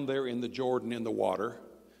is down there in the Jordan in the water.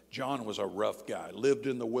 John was a rough guy, lived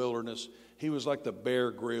in the wilderness. He was like the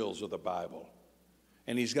Bear Grylls of the Bible.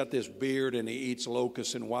 And he's got this beard and he eats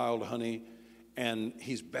locusts and wild honey. and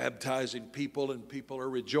he's baptizing people, and people are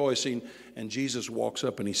rejoicing. And Jesus walks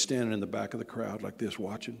up, and he's standing in the back of the crowd like this,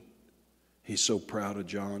 watching. He's so proud of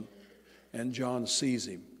John. And John sees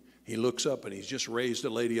him. He looks up, and he's just raised a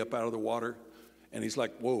lady up out of the water. And he's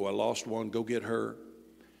like, whoa, I lost one, go get her.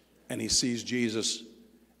 And he sees Jesus,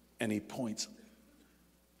 and he points.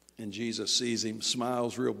 And Jesus sees him,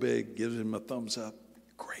 smiles real big, gives him a thumbs up.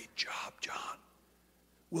 Great job, John.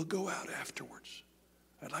 We'll go out afterwards.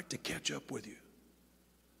 I'd like to catch up with you.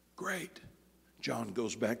 Great. John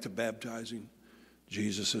goes back to baptizing.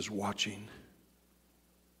 Jesus is watching.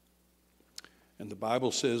 And the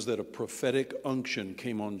Bible says that a prophetic unction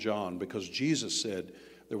came on John because Jesus said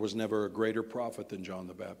there was never a greater prophet than John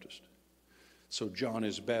the Baptist. So John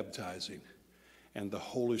is baptizing, and the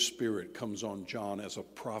Holy Spirit comes on John as a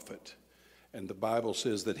prophet. And the Bible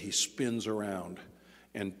says that he spins around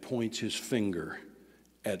and points his finger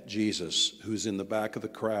at Jesus, who's in the back of the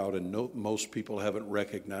crowd, and most people haven't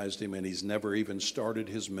recognized him, and he's never even started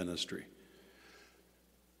his ministry.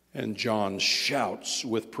 And John shouts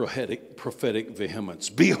with prophetic vehemence,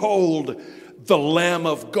 "Behold, the Lamb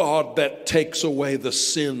of God that takes away the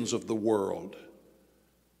sins of the world."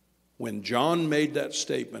 When John made that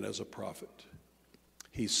statement as a prophet,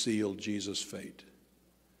 he sealed Jesus' fate.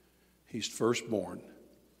 He's firstborn.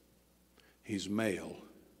 He's male.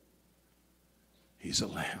 He's a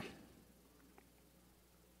lamb.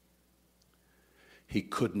 He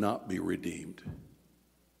could not be redeemed.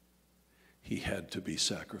 He had to be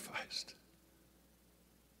sacrificed.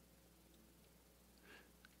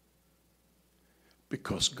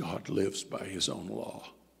 Because God lives by his own law.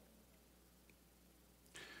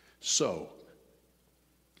 So,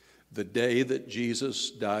 the day that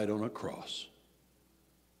Jesus died on a cross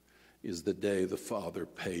is the day the Father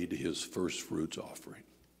paid his first fruits offering.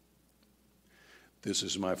 This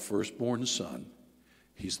is my firstborn son.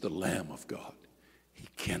 He's the Lamb of God. He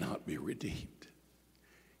cannot be redeemed.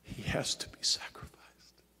 He has to be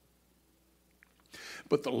sacrificed.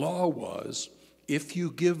 But the law was, if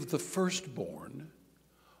you give the firstborn,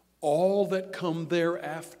 all that come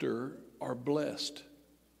thereafter are blessed.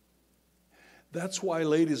 That's why,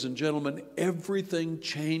 ladies and gentlemen, everything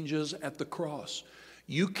changes at the cross.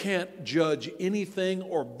 You can't judge anything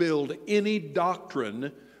or build any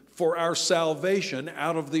doctrine for our salvation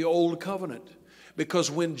out of the old covenant.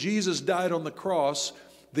 Because when Jesus died on the cross,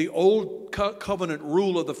 the old covenant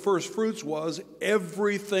rule of the first fruits was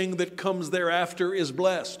everything that comes thereafter is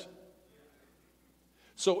blessed.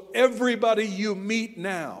 So everybody you meet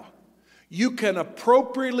now, you can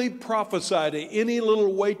appropriately prophesy to any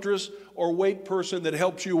little waitress or wait person that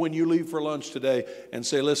helps you when you leave for lunch today and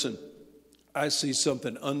say, listen, I see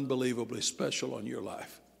something unbelievably special on your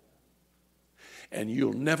life. And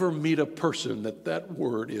you'll never meet a person that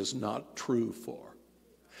word is not true for.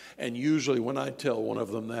 And usually when I tell one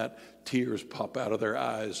of them that, tears pop out of their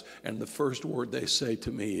eyes. And the first word they say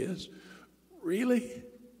to me is, really?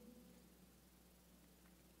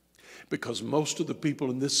 Because most of the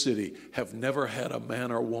people in this city have never had a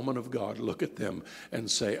man or woman of God look at them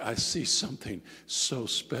and say, I see something so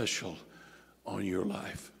special on your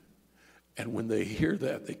life. And when they hear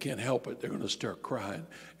that, they can't help it. They're going to start crying.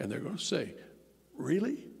 And they're going to say,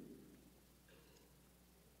 really?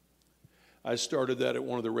 I started that at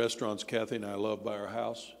one of the restaurants Kathy and I love by our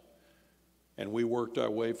house. And we worked our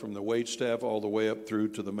way from the wait staff all the way up through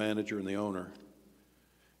to the manager and the owner.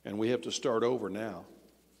 And we have to start over now.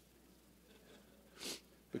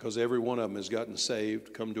 Because every one of them has gotten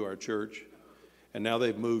saved, come to our church. And now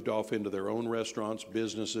they've moved off into their own restaurants,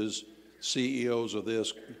 businesses, CEOs of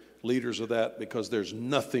this, leaders of that, because there's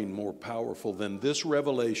nothing more powerful than this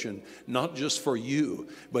revelation, not just for you,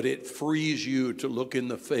 but it frees you to look in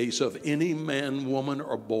the face of any man, woman,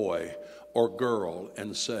 or boy or girl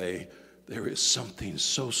and say, there is something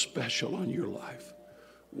so special on your life.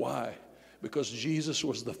 Why? Because Jesus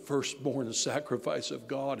was the firstborn sacrifice of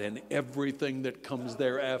God, and everything that comes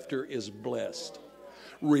thereafter is blessed.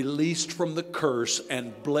 Released from the curse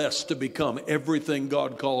and blessed to become everything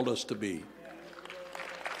God called us to be.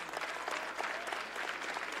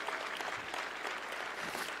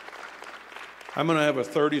 I'm going to have a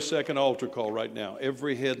 30-second altar call right now.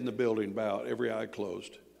 Every head in the building bowed, every eye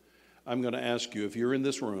closed. I'm going to ask you, if you're in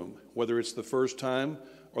this room, whether it's the first time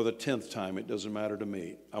or the 10th time, it doesn't matter to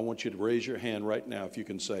me. I want you to raise your hand right now if you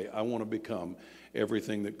can say, I want to become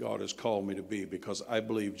everything that God has called me to be, because I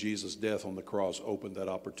believe Jesus' death on the cross opened that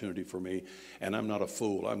opportunity for me, and I'm not a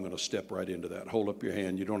fool. I'm going to step right into that. Hold up your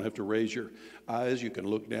hand. You don't have to raise your eyes. You can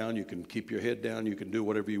look down. You can keep your head down. You can do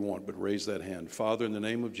whatever you want, but raise that hand. Father, in the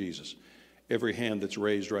name of Jesus, every hand that's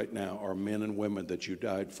raised right now are men and women that you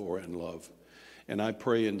died for and love. And I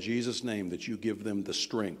pray in Jesus' name that you give them the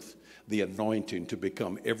strength, the anointing to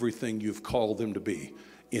become everything you've called them to be,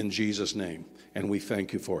 in Jesus' name. And we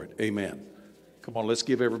thank you for it. Amen. Come on, let's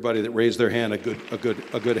give everybody that raised their hand a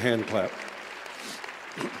good hand clap.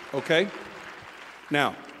 Okay?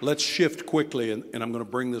 Now, let's shift quickly, and I'm going to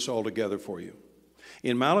bring this all together for you.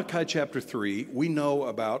 In Malachi chapter 3, we know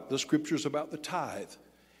about the scriptures about the tithe.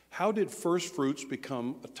 How did first fruits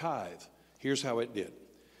become a tithe? Here's how it did.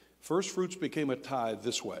 First fruits became a tithe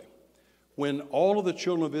this way. When all of the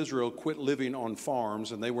children of Israel quit living on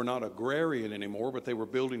farms and they were not agrarian anymore, but they were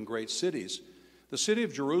building great cities, the city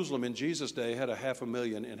of Jerusalem in Jesus' day had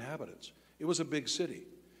 500,000 inhabitants. It was a big city.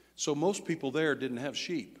 So most people there didn't have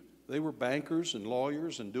sheep. They were bankers and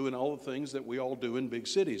lawyers and doing all the things that we all do in big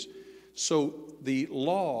cities. So the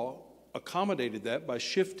law accommodated that by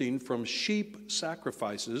shifting from sheep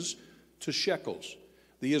sacrifices to shekels.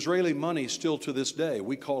 The Israeli money still to this day,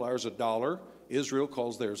 we call ours a dollar. Israel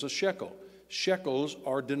calls theirs a shekel. Shekels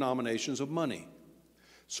are denominations of money.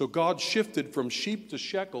 So God shifted from sheep to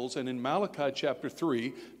shekels, and in Malachi chapter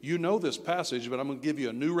 3, you know this passage, but I'm going to give you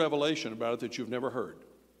a new revelation about it that you've never heard.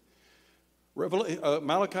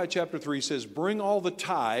 Malachi chapter 3 says, bring all the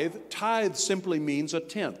tithe. Tithe simply means a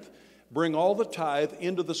tenth. Bring all the tithe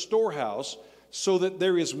into the storehouse so that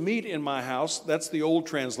there is meat in my house. That's the old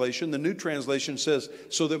translation. The new translation says,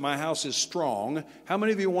 so that my house is strong. How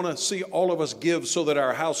many of you want to see all of us give so that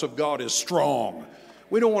our house of God is strong?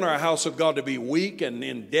 We don't want our house of God to be weak and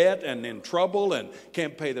in debt and in trouble and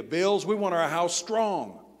can't pay the bills. We want our house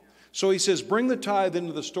strong. So he says, bring the tithe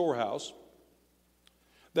into the storehouse,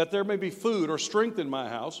 that there may be food or strength in my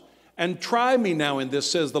house. And try me now in this,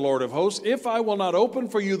 says the Lord of hosts, if I will not open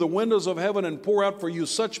for you the windows of heaven and pour out for you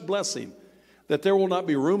such blessing that there will not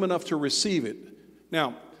be room enough to receive it.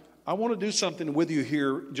 Now, I want to do something with you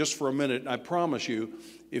here just for a minute. I promise you,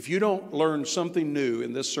 if you don't learn something new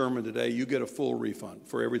in this sermon today, you get a full refund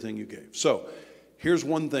for everything you gave. So here's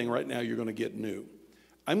one thing right now you're going to get new.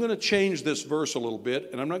 I'm going to change this verse a little bit,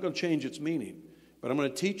 and I'm not going to change its meaning. But I'm going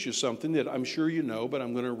to teach you something that I'm sure you know, but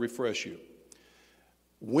I'm going to refresh you.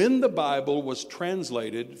 When the Bible was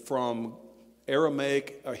translated from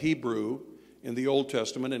Aramaic, Hebrew in the Old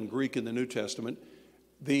Testament and Greek in the New Testament,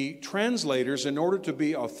 the translators, in order to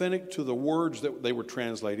be authentic to the words that they were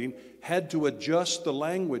translating, had to adjust the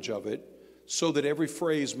language of it so that every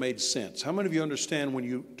phrase made sense. How many of you understand when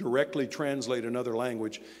you directly translate another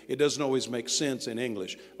language, it doesn't always make sense in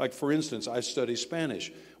English? Like, for instance, I study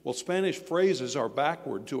Spanish. Well, Spanish phrases are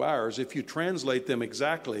backward to ours. If you translate them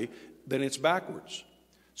exactly, then it's backwards.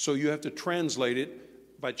 So you have to translate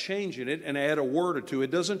it by changing it and add a word or two.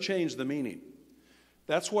 It doesn't change the meaning.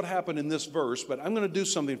 That's what happened in this verse, but I'm going to do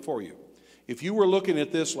something for you. If you were looking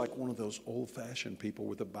at this like one of those old-fashioned people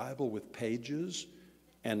with a Bible with pages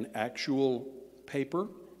and actual paper,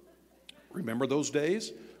 remember those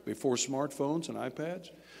days before smartphones and iPads?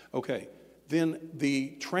 Okay, then the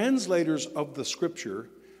translators of the Scripture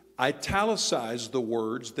italicized the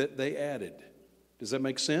words that they added. Does that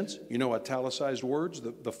make sense? You know italicized words,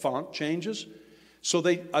 the font changes. So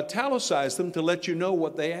they italicized them to let you know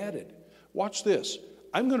what they added. Watch this.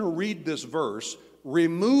 I'm going to read this verse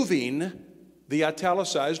removing the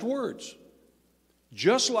italicized words,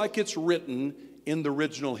 just like it's written in the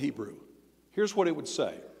original Hebrew. Here's what it would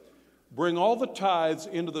say. Bring all the tithes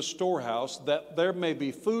into the storehouse, that there may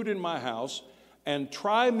be food in my house, and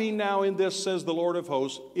try me now in this, says the Lord of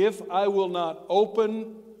hosts, if I will not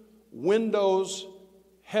open windows,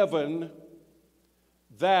 heaven,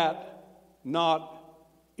 that not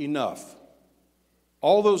enough.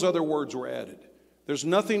 All those other words were added. There's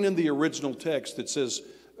nothing in the original text that says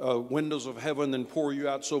windows of heaven and pour you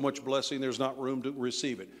out so much blessing there's not room to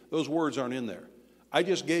receive it. Those words aren't in there. I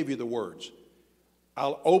just gave you the words.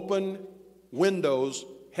 I'll open windows,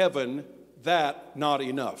 heaven, that not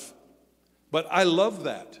enough. But I love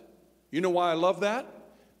that. You know why I love that?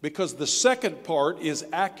 Because the second part is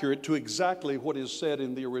accurate to exactly what is said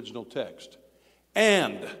in the original text.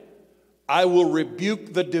 And I will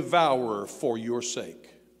rebuke the devourer for your sake.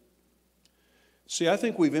 See, I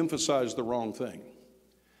think we've emphasized the wrong thing.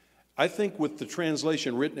 I think with the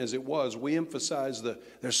translation written as it was, we emphasize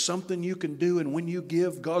there's something you can do, and when you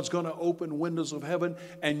give, God's going to open windows of heaven,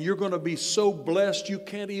 and you're going to be so blessed you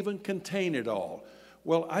can't even contain it all.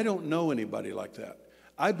 Well, I don't know anybody like that.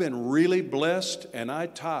 I've been really blessed, and I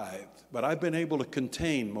tithe, but I've been able to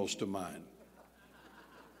contain most of mine.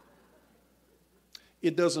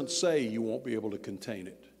 It doesn't say you won't be able to contain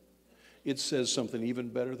it. It says something even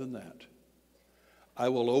better than that. I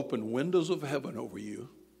will open windows of heaven over you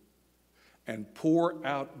and pour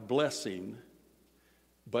out blessing,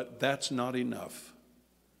 but that's not enough.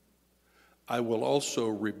 I will also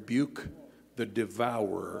rebuke the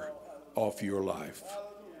devourer off your life.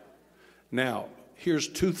 Now, here's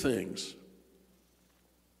two things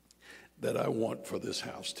that I want for this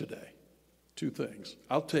house today. Two things.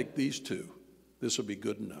 I'll take these two. This will be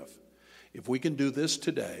good enough. If we can do this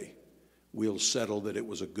today, we'll settle that it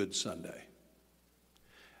was a good Sunday.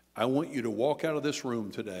 I want you to walk out of this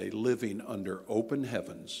room today living under open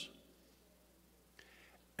heavens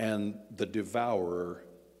and the devourer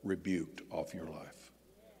rebuked off your life.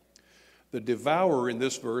 The devourer in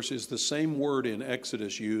this verse is the same word in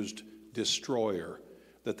Exodus used, destroyer,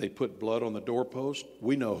 that they put blood on the doorpost.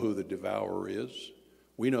 We know who the devourer is.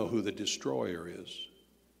 We know who the destroyer is.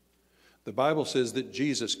 The Bible says that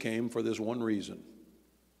Jesus came for this one reason,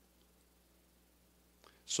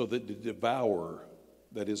 so that the devourer,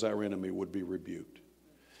 that is our enemy, would be rebuked.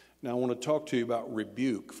 Now I want to talk to you about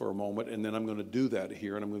rebuke for a moment, and then I'm going to do that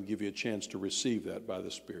here, and I'm going to give you a chance to receive that by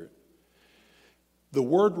the Spirit. The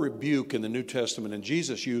word rebuke in the New Testament, and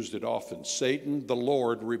Jesus used it often, Satan, the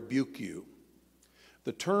Lord, rebuke you.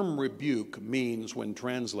 The term rebuke means, when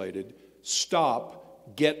translated,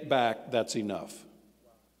 stop, get back, that's enough.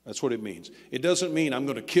 That's what it means. It doesn't mean I'm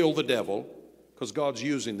going to kill the devil, because God's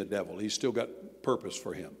using the devil. He's still got purpose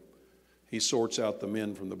for him. He sorts out the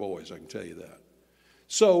men from the boys, I can tell you that.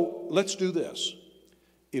 So let's do this.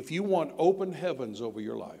 If you want open heavens over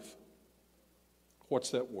your life, what's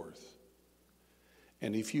that worth?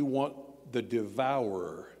 And if you want the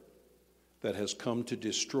devourer that has come to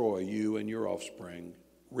destroy you and your offspring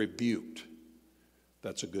rebuked,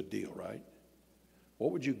 that's a good deal, right?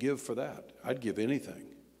 What would you give for that? I'd give anything.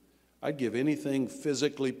 I'd give anything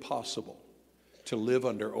physically possible to live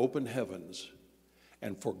under open heavens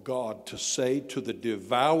and for God to say to the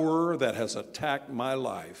devourer that has attacked my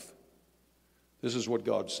life, this is what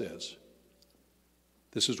God says.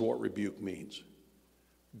 This is what rebuke means.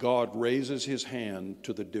 God raises his hand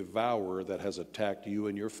to the devourer that has attacked you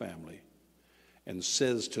and your family and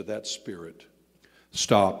says to that spirit,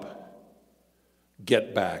 stop,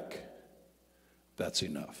 get back, that's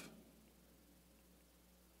enough.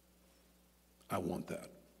 I want that.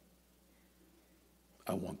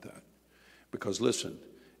 I want that. Because listen,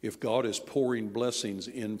 if God is pouring blessings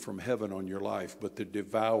in from heaven on your life, but the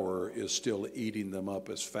devourer is still eating them up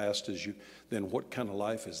as fast as you, then what kind of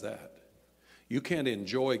life is that? You can't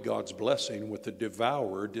enjoy God's blessing with the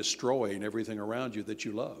devourer destroying everything around you that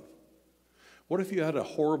you love. What if you had a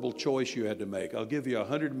horrible choice you had to make? I'll give you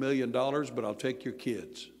 $100 million, but I'll take your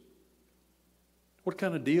kids. What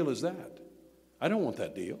kind of deal is that? I don't want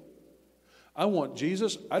that deal. I want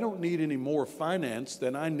Jesus. I don't need any more finance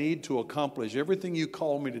than I need to accomplish everything you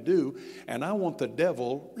call me to do, and I want the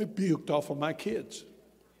devil rebuked off of my kids.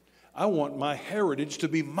 I want my heritage to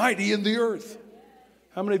be mighty in the earth.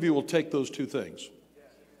 How many of you will take those two things?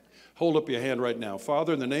 Hold up your hand right now.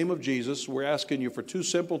 Father, in the name of Jesus, we're asking you for two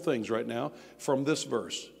simple things right now from this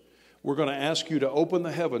verse. We're going to ask you to open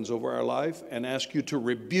the heavens over our life and ask you to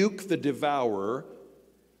rebuke the devourer.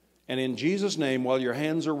 And in Jesus' name, while your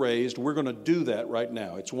hands are raised, we're going to do that right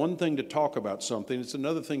now. It's one thing to talk about something. It's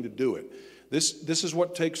another thing to do it. This is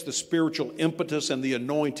what takes the spiritual impetus and the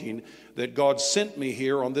anointing that God sent me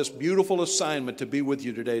here on this beautiful assignment to be with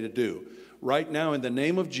you today to do. Right now, in the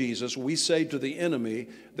name of Jesus, we say to the enemy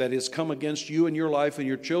that has come against you and your life and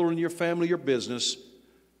your children, your family, your business,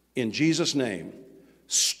 in Jesus' name,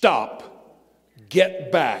 stop,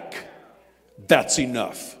 get back, that's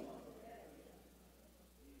enough.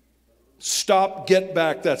 Stop, get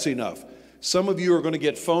back, that's enough. Some of you are going to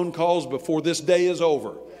get phone calls before this day is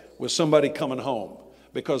over with somebody coming home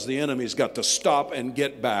because the enemy's got to stop and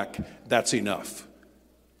get back, that's enough.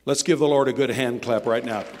 Let's give the Lord a good hand clap right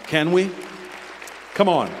now. Can we? Come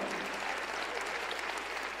on.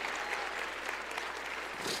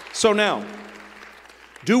 So now,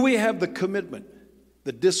 do we have the commitment,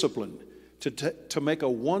 the discipline to make a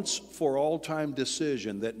once for all time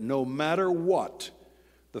decision that no matter what,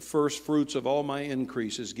 the first fruits of all my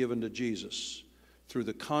increase is given to Jesus through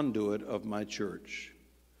the conduit of my church?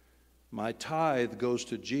 My tithe goes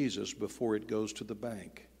to Jesus before it goes to the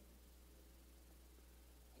bank.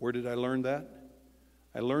 Where did I learn that?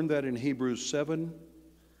 I learned that in Hebrews 7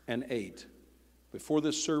 and 8. Before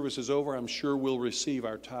this service is over, I'm sure we'll receive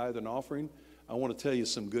our tithe and offering. I want to tell you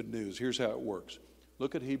some good news. Here's how it works.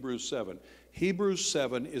 Look at Hebrews 7. Hebrews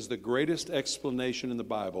 7 is the greatest explanation in the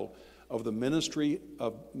Bible of the ministry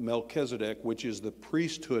of Melchizedek, which is the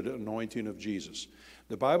priesthood anointing of Jesus.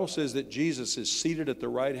 The Bible says that Jesus is seated at the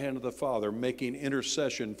right hand of the Father, making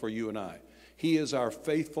intercession for you and I. He is our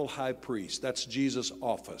faithful high priest. That's Jesus'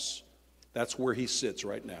 office. That's where he sits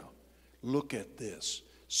right now. Look at this.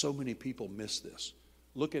 So many people miss this.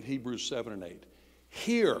 Look at Hebrews 7 and 8.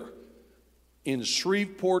 Here in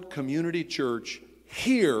Shreveport Community Church,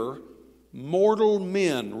 here mortal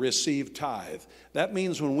men receive tithe. That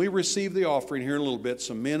means when we receive the offering here in a little bit,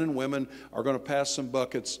 some men and women are going to pass some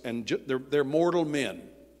buckets, and they're mortal men,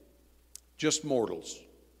 just mortals.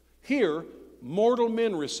 Here, mortal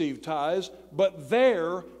men receive tithes, but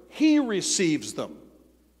there he receives them.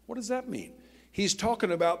 What does that mean? He's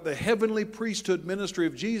talking about the heavenly priesthood ministry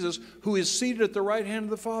of Jesus, who is seated at the right hand of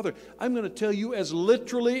the Father. I'm going to tell you as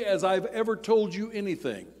literally as I've ever told you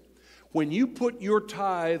anything. When you put your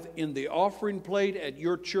tithe in the offering plate at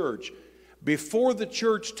your church, before the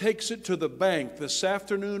church takes it to the bank this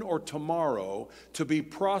afternoon or tomorrow to be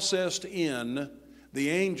processed in, the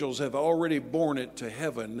angels have already borne it to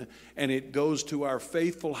heaven, and it goes to our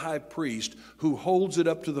faithful high priest, who holds it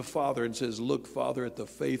up to the Father and says, look, Father, at the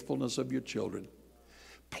faithfulness of your children.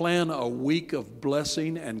 Plan a week of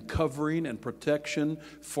blessing and covering and protection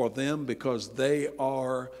for them, because they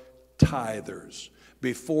are tithers.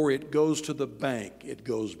 Before it goes to the bank, it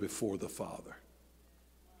goes before the Father.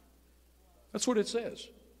 That's what it says.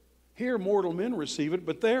 Here mortal men receive it,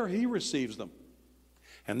 but there he receives them.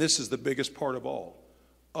 And this is the biggest part of all.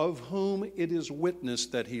 Of whom it is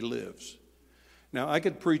witnessed that he lives. Now, I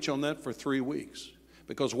could preach on that for 3 weeks,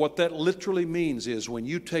 because what that literally means is when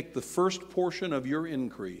you take the first portion of your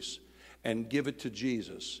increase and give it to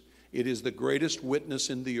Jesus, it is the greatest witness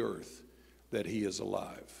in the earth that he is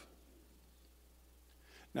alive.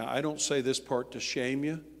 Now, I don't say this part to shame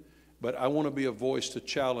you, but I want to be a voice to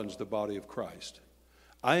challenge the body of Christ.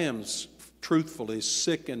 I am truthfully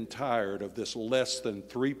sick and tired of this less than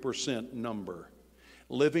 3% number,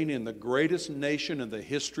 living in the greatest nation in the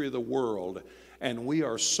history of the world, and we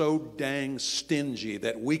are so dang stingy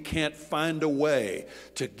that we can't find a way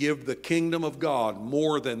to give the kingdom of God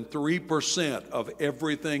more than 3% of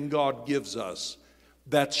everything God gives us.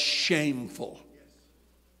 That's shameful.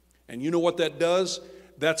 And you know what that does?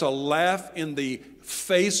 That's a laugh in the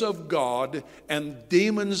face of God, and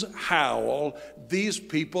demons howl. These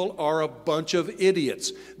people are a bunch of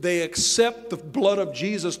idiots. They accept the blood of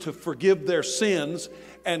Jesus to forgive their sins,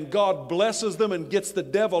 and God blesses them and gets the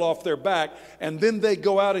devil off their back, and then they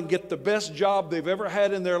go out and get the best job they've ever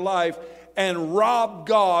had in their life and rob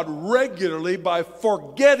God regularly by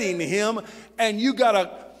forgetting him. And you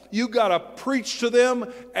gotta preach to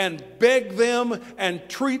them and beg them and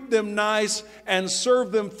treat them nice and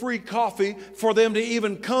serve them free coffee for them to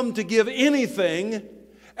even come to give anything.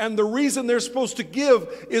 And the reason they're supposed to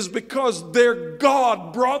give is because their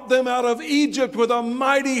God brought them out of Egypt with a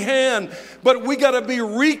mighty hand. But we got to be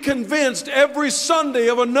reconvinced every Sunday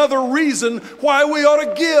of another reason why we ought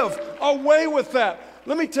to give. Away with that.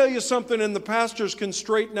 Let me tell you something, and the pastors can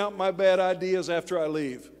straighten out my bad ideas after I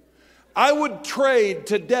leave. I would trade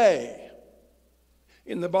today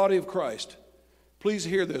in the body of Christ. Please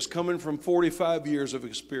hear this, coming from 45 years of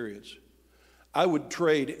experience. I would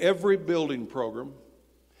trade every building program,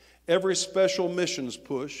 every special missions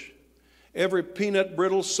push, every peanut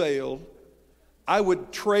brittle sale. I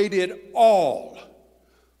would trade it all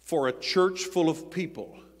for a church full of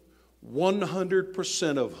people,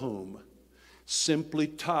 100% of whom simply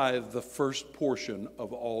tithe the first portion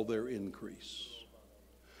of all their increase,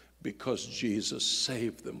 because Jesus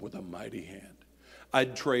saved them with a mighty hand.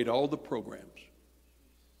 I'd trade all the programs.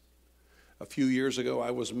 A few years ago,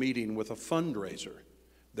 I was meeting with a fundraiser.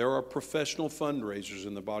 There are professional fundraisers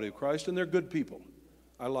in the body of Christ, and they're good people.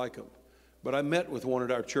 I like them. But I met with one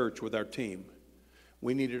at our church with our team.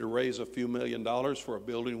 We needed to raise a few $1 million for a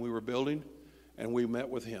building we were building, and we met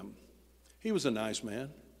with him. He was a nice man.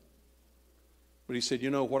 But he said,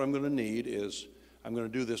 you know, what I'm going to need is I'm going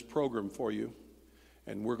to do this program for you,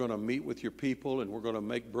 and we're going to meet with your people, and we're going to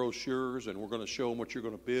make brochures, and we're going to show them what you're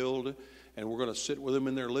going to build, and we're going to sit with them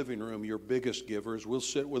in their living room. Your biggest givers, we'll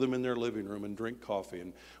sit with them in their living room and drink coffee,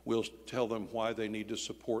 and we'll tell them why they need to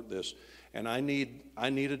support this. And I need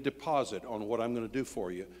a deposit on what I'm going to do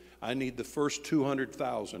for you. I need the first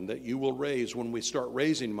 $200,000 that you will raise when we start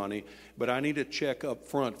raising money, but I need a check up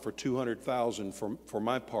front for $200,000 for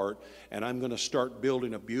my part, and I'm going to start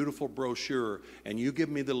building a beautiful brochure, and you give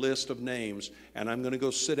me the list of names, and I'm going to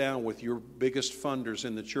go sit down with your biggest funders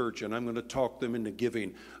in the church, and I'm going to talk them into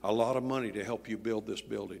giving a lot of money to help you build this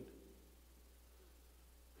building.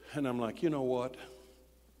 And I'm like, you know what?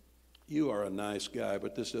 You are a nice guy,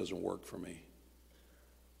 but this doesn't work for me.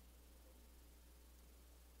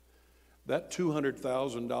 That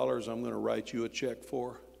 $200,000 I'm going to write you a check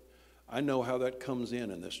for, I know how that comes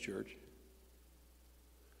in this church.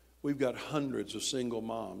 We've got hundreds of single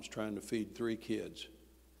moms trying to feed 3 kids.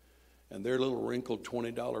 And their little wrinkled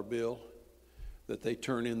 $20 bill, that they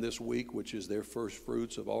turn in this week, which is their first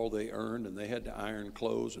fruits of all they earned, and they had to iron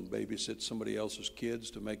clothes and babysit somebody else's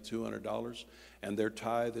kids to make $200, and their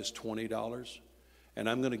tithe is $20. And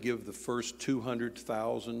I'm going to give the first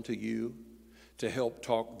 $200,000 to you to help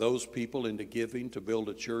talk those people into giving to build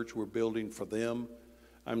a church we're building for them.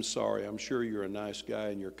 I'm sorry, I'm sure you're a nice guy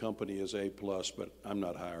and your company is A+, but I'm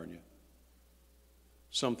not hiring you.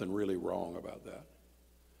 Something really wrong about that.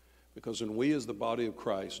 Because when we as the body of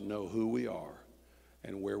Christ know who we are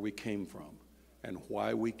and where we came from and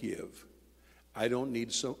why we give, I don't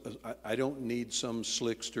need some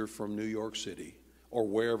slickster from New York City or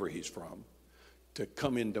wherever he's from to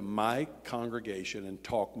come into my congregation and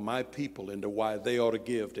talk my people into why they ought to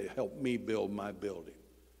give to help me build my building.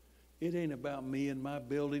 It ain't about me and my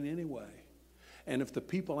building anyway. And if the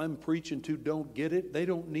people I'm preaching to don't get it, they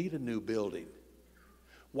don't need a new building.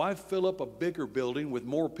 Why fill up a bigger building with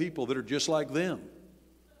more people that are just like them?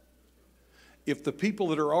 If the people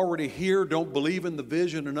that are already here don't believe in the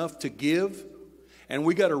vision enough to give, and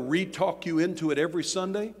we got to re-talk you into it every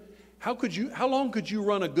Sunday, how long could you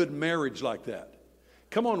run a good marriage like that?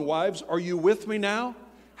 Come on, wives, are you with me now?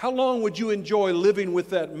 How long would you enjoy living with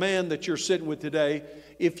that man that you're sitting with today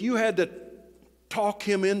if you had to talk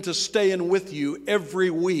him into staying with you every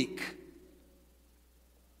week?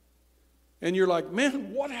 And you're like,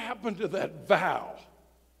 man, what happened to that vow?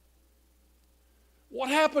 What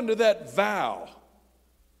happened to that vow?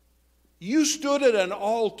 You stood at an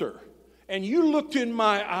altar and you looked in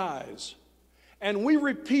my eyes and we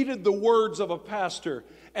repeated the words of a pastor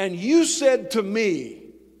and you said to me,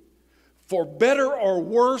 for better or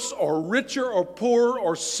worse or richer or poorer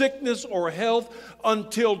or sickness or health,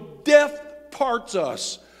 until death parts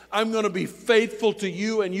us, I'm going to be faithful to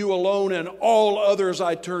you and you alone, and all others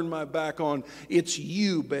I turn my back on. It's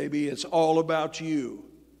you, baby. It's all about you.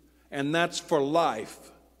 And that's for life.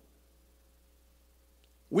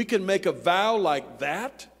 We can make a vow like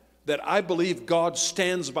that I believe God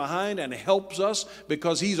stands behind and helps us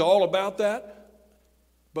because He's all about that.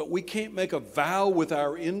 But we can't make a vow with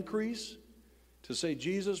our increase to say,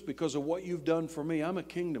 Jesus, because of what you've done for me, I'm a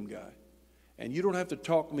kingdom guy. And you don't have to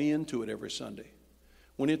talk me into it every Sunday.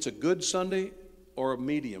 When it's a good Sunday or a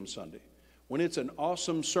medium Sunday. When it's an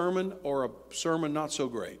awesome sermon or a sermon not so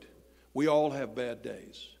great. We all have bad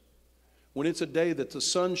days. When it's a day that the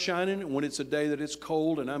sun's shining and when it's a day that it's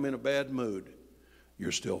cold and I'm in a bad mood,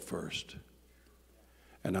 you're still first.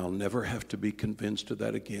 And I'll never have to be convinced of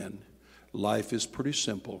that again. Life is pretty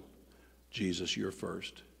simple. Jesus, you're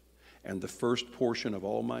first. And the first portion of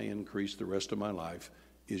all my increase the rest of my life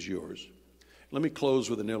is yours. Let me close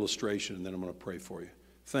with an illustration and then I'm going to pray for you.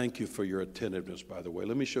 Thank you for your attentiveness, by the way.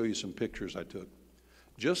 Let me show you some pictures I took.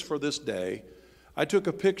 Just for this day, I took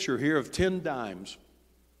a picture here of 10 dimes.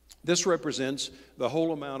 This represents the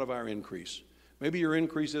whole amount of our increase. Maybe your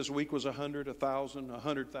increase this week was 100, 1,000,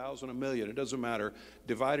 100,000, a million. It doesn't matter.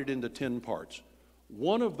 Divided into 10 parts.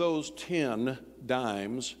 One of those 10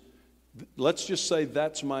 dimes, let's just say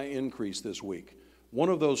that's my increase this week. One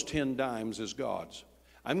of those 10 dimes is God's.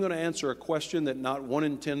 I'm going to answer a question that not 1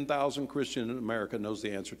 in 10,000 Christians in America knows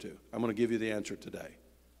the answer to. I'm going to give you the answer today.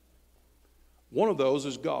 One of those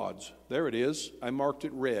is God's. There it is. I marked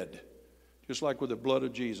it red, just like with the blood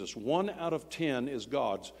of Jesus. 1 out of 10 is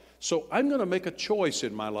God's. So I'm going to make a choice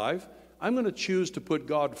in my life. I'm going to choose to put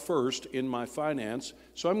God first in my finance,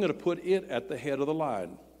 so I'm going to put it at the head of the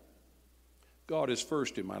line. God is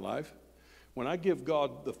first in my life. When I give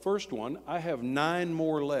God the first one, I have 9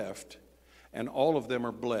 more left, and all of them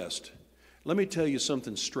are blessed. Let me tell you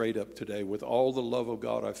something straight up today with all the love of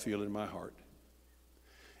God I feel in my heart.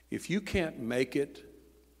 If you can't make it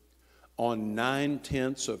on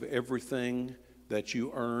 9/10 of everything that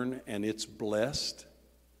you earn and it's blessed,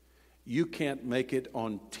 you can't make it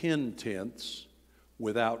on 10/10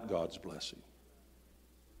 without God's blessing.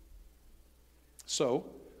 So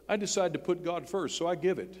I decided to put God first, so I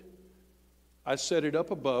give it. I set it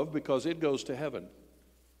up above because it goes to heaven.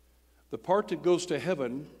 The part that goes to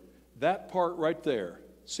heaven, that part right there,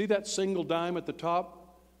 see that single dime at the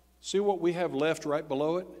top? See what we have left right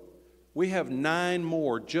below it? We have 9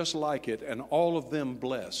 more just like it, and all of them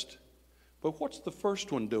blessed. But what's the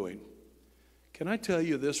first one doing? Can I tell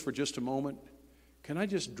you this for just a moment? Can I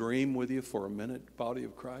just dream with you for a minute, body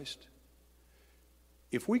of Christ?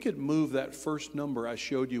 If we could move that first number I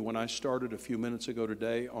showed you when I started a few minutes ago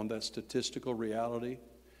today on that statistical reality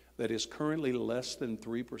that is currently less than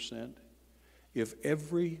 3%, if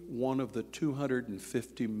every one of the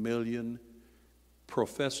 250 million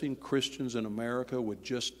professing Christians in America would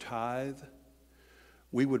just tithe,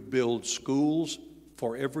 we would build schools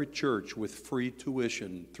for every church with free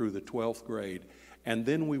tuition through the 12th grade, And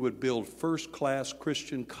then we would build first-class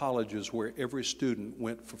Christian colleges where every student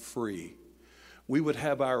went for free. We would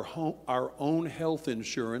have our own health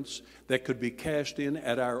insurance that could be cashed in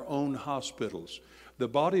at our own hospitals. The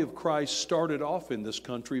body of Christ started off in this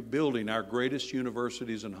country building our greatest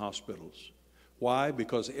universities and hospitals. Why?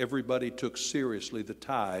 Because everybody took seriously the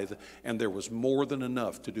tithe, and there was more than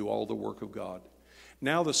enough to do all the work of God.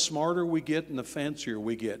 Now the smarter we get and the fancier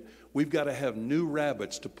we get, we've got to have new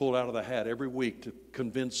rabbits to pull out of the hat every week to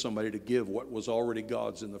convince somebody to give what was already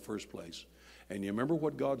God's in the first place. And you remember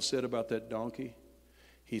what God said about that donkey?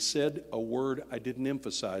 He said a word I didn't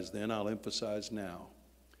emphasize then, I'll emphasize now.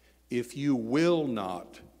 If you will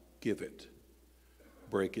not give it,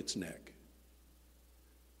 break its neck.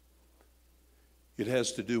 It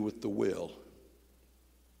has to do with the will.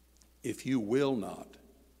 If you will not,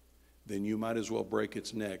 then you might as well break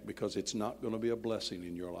its neck, because it's not going to be a blessing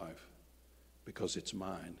in your life, because it's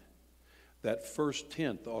mine. That first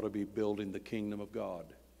tenth ought to be building the kingdom of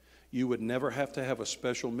God. You would never have to have a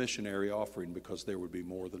special missionary offering, because there would be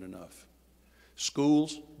more than enough.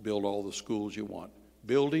 Schools, build all the schools you want.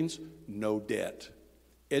 Buildings, no debt.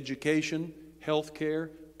 Education, health care,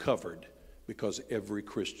 covered, because every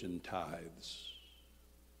Christian tithes.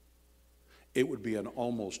 It would be an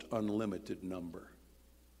almost unlimited number.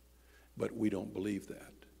 But we don't believe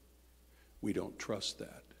that. We don't trust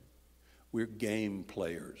that. We're game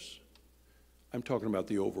players. I'm talking about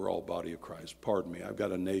the overall body of Christ. Pardon me, I've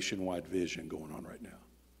got a nationwide vision going on right now.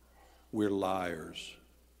 We're liars.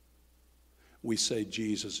 We say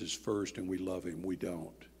Jesus is first and we love him. We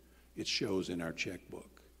don't. It shows in our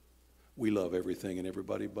checkbook. We love everything and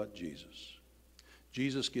everybody but Jesus.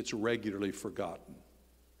 Jesus gets regularly forgotten.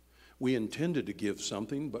 We intended to give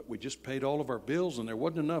something, but we just paid all of our bills and there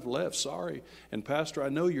wasn't enough left. Sorry. And Pastor, I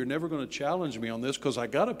know you're never going to challenge me on this, because I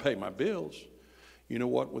got to pay my bills. You know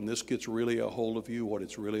what? When this gets really a hold of you, what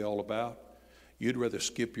it's really all about, you'd rather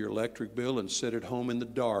skip your electric bill and sit at home in the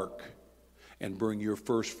dark and bring your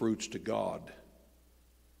first fruits to God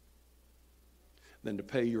than to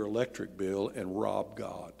pay your electric bill and rob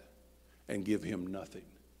God and give him nothing.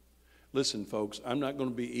 Listen, folks, I'm not going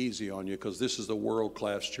to be easy on you, because this is a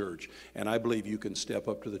world-class church, and I believe you can step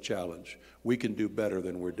up to the challenge. We can do better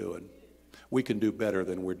than we're doing. We can do better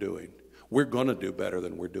than we're doing. We're going to do better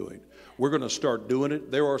than we're doing. We're going to start doing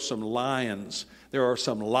it. There are some lions. There are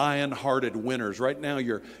some lion-hearted winners. Right now,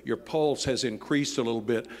 your pulse has increased a little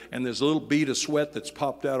bit, and there's a little bead of sweat that's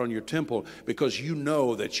popped out on your temple, because you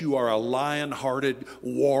know that you are a lion-hearted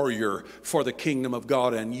warrior for the kingdom of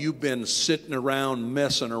God, and you've been sitting around,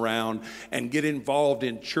 messing around, and get involved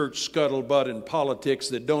in church scuttlebutt and politics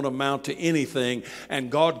that don't amount to anything, and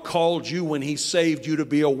God called you when he saved you to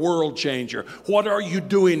be a world changer. What are you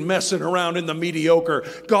doing messing around in the mediocre?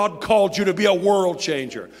 God called you to be a world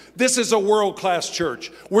changer. This is a world-class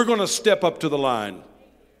church. We're going to step up to the line.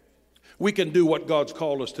 We can do what God's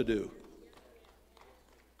called us to do.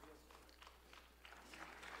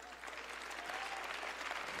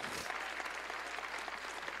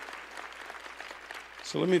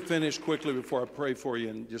 So let me finish quickly before I pray for you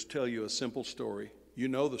and just tell you a simple story. You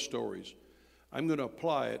know the stories. I'm going to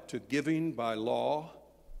apply it to giving by law,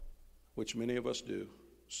 which many of us do.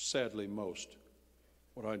 Sadly, most.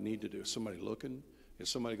 What do I need to do? Is somebody looking? Is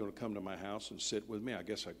somebody going to come to my house and sit with me? I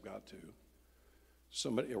guess I've got to.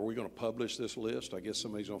 Are we going to publish this list? I guess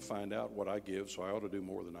somebody's going to find out what I give, so I ought to do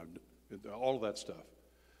more than I do. All of that stuff.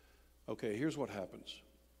 Okay, here's what happens.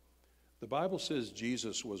 The Bible says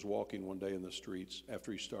Jesus was walking one day in the streets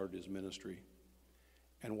after he started his ministry.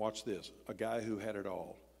 And watch this. A guy who had it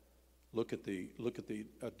all. Look at the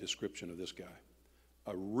description of this guy.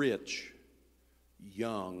 A rich,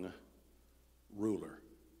 young ruler.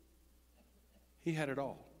 He had it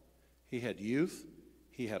all. He had youth,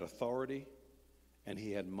 he had authority, and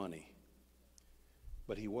he had money.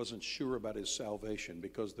 But he wasn't sure about his salvation,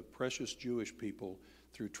 because the precious Jewish people,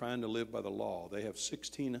 through trying to live by the law, they have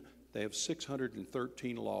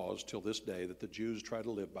 613 laws till this day that the Jews try to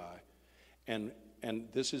live by. And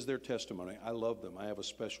this is their testimony. I love them. I have a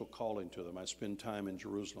special calling to them. I spend time in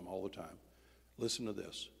Jerusalem all the time. Listen to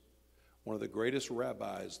this. One of the greatest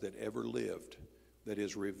rabbis that ever lived, that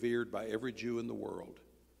is revered by every Jew in the world,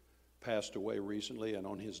 passed away recently, and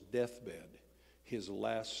on his deathbed, his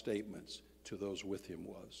last statements to those with him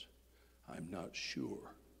was, "I'm not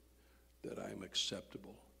sure that I am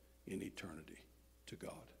acceptable in eternity to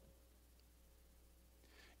God."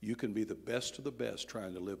 You can be the best of the best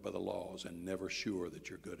trying to live by the laws and never sure that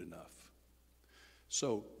you're good enough.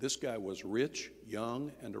 So this guy was rich,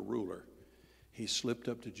 young, and a ruler. He slipped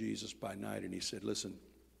up to Jesus by night and he said, "Listen,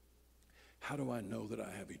 how do I know that I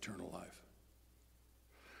have eternal life?"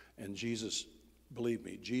 And Jesus Believe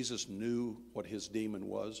me, Jesus knew what his demon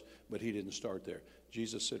was, but he didn't start there.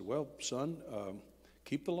 Jesus said, well, son,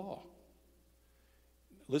 keep the law.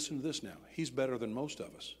 Listen to this now. He's better than most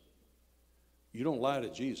of us. You don't lie to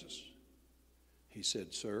Jesus. He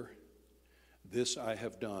said, sir, this I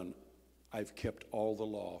have done. I've kept all the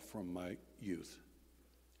law from my youth.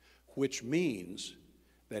 Which means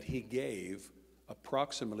that he gave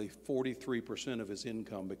approximately 43% of his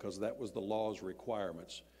income, because that was the law's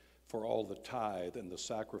requirements for all the tithe and the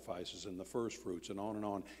sacrifices and the first fruits and on and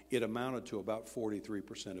on. It amounted to about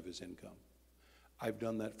 43% of his income. I've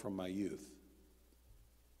done that from my youth.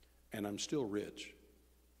 And I'm still rich,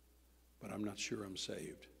 but I'm not sure I'm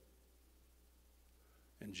saved.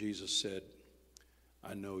 And Jesus said,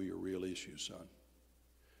 I know your real issue, son.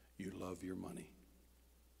 You love your money.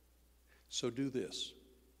 So do this,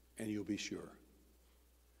 and you'll be sure.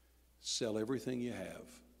 Sell everything you have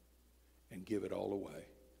and give it all away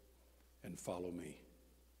and follow me.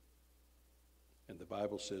 And the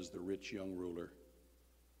Bible says the rich young ruler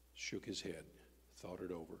shook his head, thought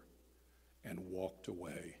it over, and walked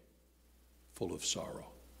away full of sorrow.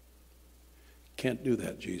 Can't do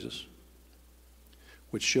that, Jesus.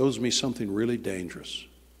 Which shows me something really dangerous.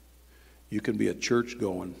 You can be a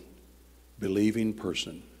church-going, believing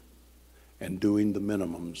person and doing the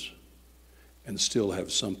minimums and still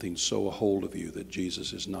have something so a hold of you that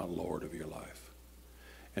Jesus is not Lord of your life.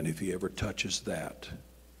 And if he ever touches that,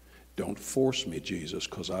 don't force me, Jesus,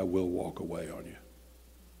 because I will walk away on you.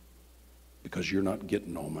 Because you're not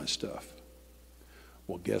getting all my stuff.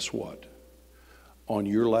 Well, guess what? On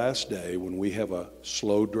your last day, when we have a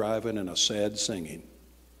slow driving and a sad singing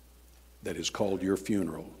that is called your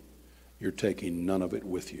funeral, you're taking none of it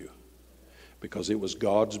with you. Because it was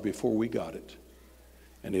God's before we got it.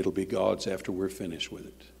 And it'll be God's after we're finished with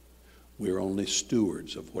it. We're only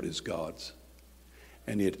stewards of what is God's.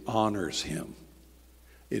 And it honors him.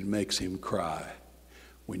 It makes him cry.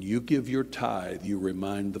 When you give your tithe, you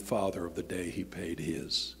remind the Father of the day he paid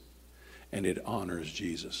his. And it honors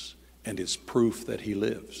Jesus. And it's proof that he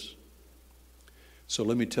lives. So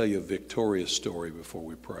let me tell you a victorious story before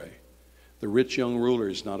we pray. The rich young ruler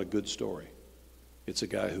is not a good story. It's a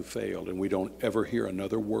guy who failed, and we don't ever hear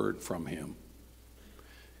another word from him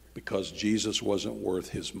because Jesus wasn't worth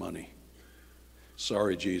his money.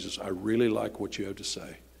 Sorry, Jesus, I really like what you have to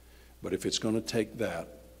say, but if it's going to take that,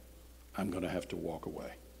 I'm going to have to walk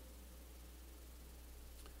away.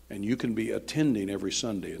 And you can be attending every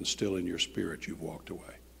Sunday and still in your spirit you've walked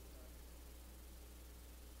away.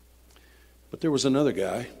 But there was another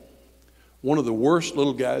guy, one of the worst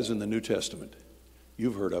little guys in the New Testament.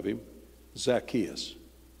 You've heard of him, Zacchaeus.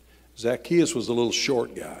 Zacchaeus was a little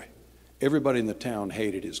short guy. Everybody in the town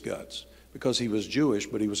hated his guts because he was Jewish,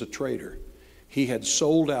 but he was a traitor. He had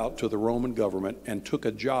sold out to the Roman government and took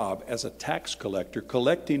a job as a tax collector,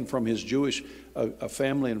 collecting from his Jewish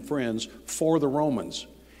family and friends for the Romans.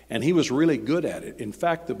 And he was really good at it. In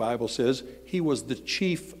fact, the Bible says he was the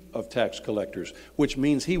chief of tax collectors, which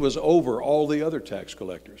means he was over all the other tax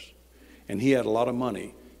collectors. And he had a lot of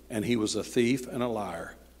money, and he was a thief and a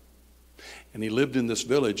liar. And he lived in this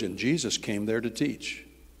village, and Jesus came there to teach.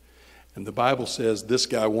 And the Bible says this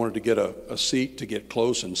guy wanted to get a seat to get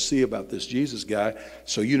close and see about this Jesus guy.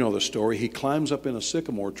 So you know the story. He climbs up in a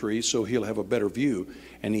sycamore tree so he'll have a better view,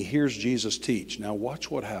 and he hears Jesus teach. Now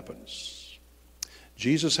watch what happens.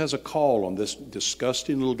 Jesus has a call on this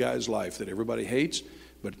disgusting little guy's life that everybody hates,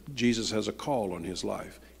 but Jesus has a call on his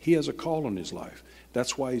life. He has a call on his life.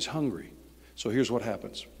 That's why he's hungry. So here's what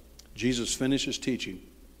happens. Jesus finishes teaching,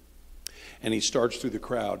 and he starts through the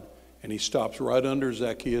crowd, and he stops right under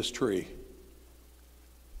Zacchaeus' tree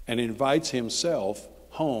and invites himself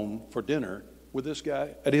home for dinner with this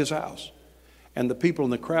guy at his house. And the people in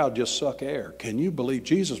the crowd just suck air. Can you believe?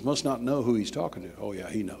 Jesus must not know who he's talking to. Oh, yeah,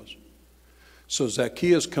 he knows. So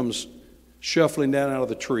Zacchaeus comes shuffling down out of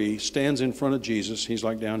the tree, stands in front of Jesus. He's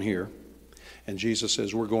like down here. And Jesus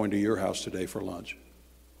says, we're going to your house today for lunch.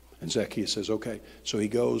 And Zacchaeus says, okay. So he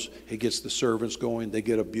goes, he gets the servants going. They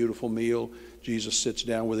get a beautiful meal. Jesus sits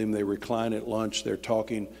down with him. They recline at lunch. They're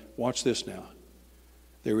talking. Watch this now.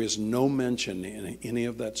 There is no mention in any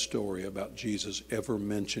of that story about Jesus ever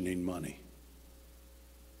mentioning money.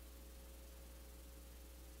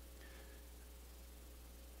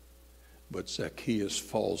 But Zacchaeus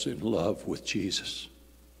falls in love with Jesus.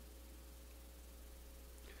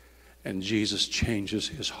 And Jesus changes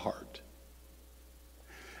his heart.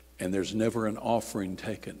 And there's never an offering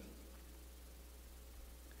taken.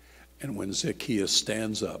 And when Zacchaeus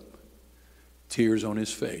stands up, tears on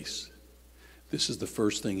his face, this is the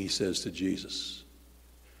first thing he says to Jesus.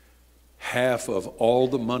 Half of all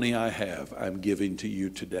the money I have, I'm giving to you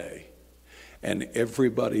today. And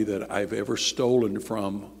everybody that I've ever stolen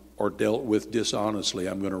from or dealt with dishonestly,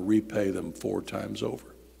 I'm going to repay them 4 times over.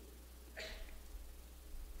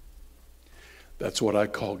 That's what I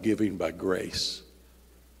call giving by grace.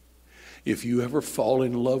 If you ever fall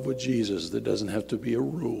in love with Jesus, there doesn't have to be a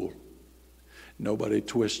rule. Nobody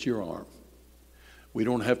twist your arm. We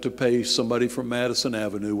don't have to pay somebody from Madison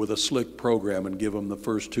Avenue with a slick program and give them the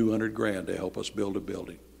first $200,000 to help us build a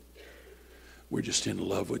building. We're just in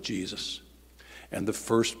love with Jesus. And the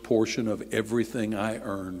first portion of everything I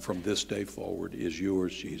earn from this day forward is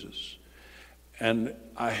yours, Jesus. And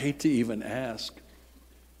I hate to even ask,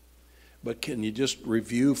 but can you just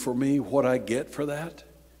review for me what I get for that?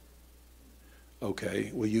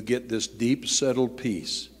 Okay, well, you get this deep settled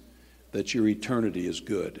peace that your eternity is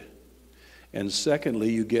good. And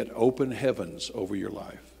secondly, you get open heavens over your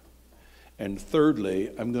life. And thirdly,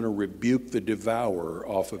 I'm going to rebuke the devourer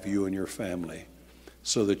off of you and your family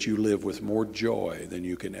so that you live with more joy than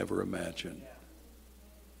you can ever imagine.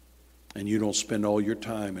 And you don't spend all your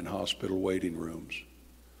time in hospital waiting rooms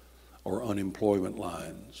or unemployment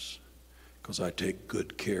lines, because I take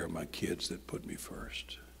good care of my kids that put me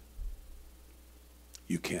first.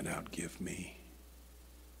 You can't outgive me.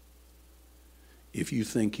 If you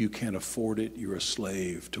think you can't afford it, you're a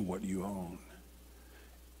slave to what you own,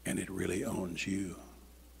 and it really owns you.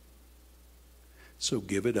 So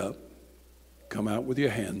give it up. Come out with your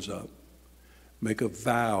hands up. Make a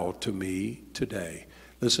vow to me today.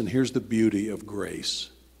 Listen, here's the beauty of grace.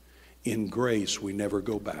 In grace, we never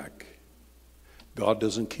go back. God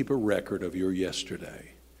doesn't keep a record of your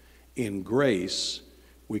yesterday. In grace,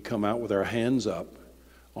 we come out with our hands up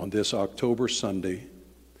on this October Sunday,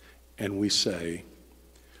 and we say,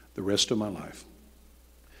 the rest of my life,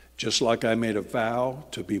 just like I made a vow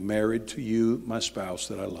to be married to you, my spouse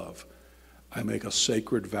that I love, I make a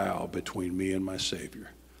sacred vow between me and my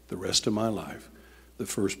Savior. The rest of my life, the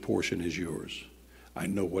first portion is yours. I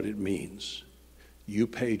know what it means. You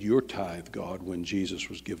paid your tithe, God, when Jesus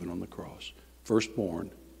was given on the cross.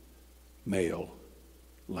 Firstborn, male,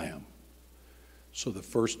 lamb. So the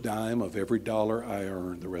first dime of every dollar I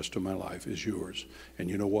earn the rest of my life is yours. And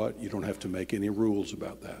you know what? You don't have to make any rules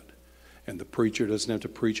about that. And the preacher doesn't have to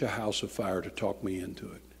preach a house of fire to talk me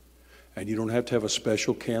into it. And you don't have to have a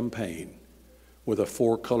special campaign with a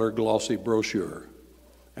 4-color glossy brochure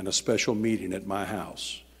and a special meeting at my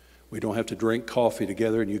house. We don't have to drink coffee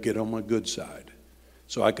together and you get on my good side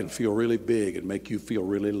so I can feel really big and make you feel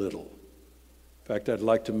really little. In fact, I'd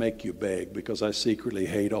like to make you beg because I secretly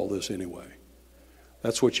hate all this anyway.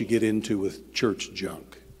 That's what you get into with church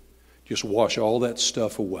junk. Just wash all that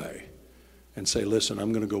stuff away and say, listen,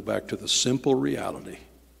 I'm going to go back to the simple reality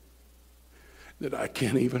that I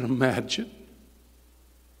can't even imagine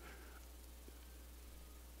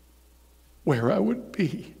where I would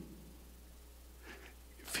be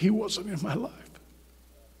if he wasn't in my life.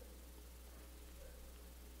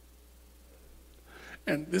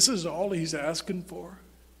 And this is all he's asking for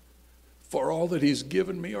all that he's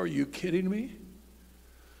given me. Are you kidding me?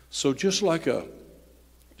 So just like a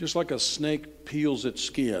snake peels its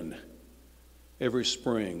skin every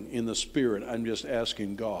spring, in the Spirit, I'm just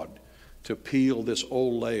asking God to peel this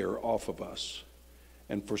old layer off of us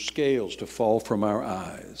and for scales to fall from our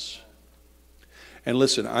eyes. And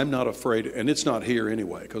listen, I'm not afraid, and it's not here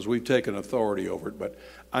anyway because we've taken authority over it, but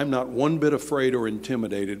I'm not one bit afraid or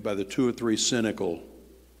intimidated by the 2 or 3 cynical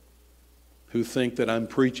who think that I'm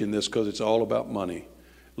preaching this because it's all about money.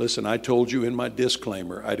 Listen, I told you in my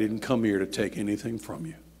disclaimer, I didn't come here to take anything from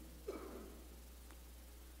you.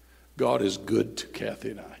 God is good to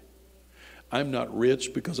Kathy and I. I'm not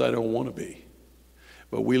rich because I don't want to be.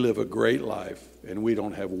 But we live a great life and we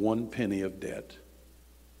don't have 1 penny of debt.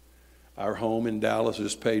 Our home in Dallas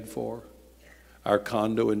is paid for. Our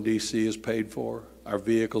condo in D.C. is paid for. Our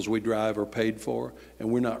vehicles we drive are paid for. And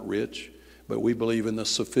we're not rich, but we believe in the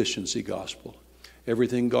sufficiency gospel.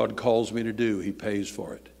 Everything God calls me to do, he pays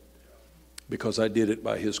for it because I did it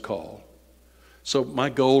by his call. So my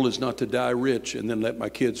goal is not to die rich and then let my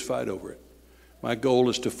kids fight over it. My goal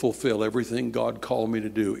is to fulfill everything God called me to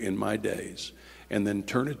do in my days and then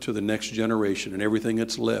turn it to the next generation, and everything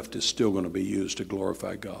that's left is still going to be used to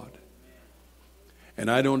glorify God.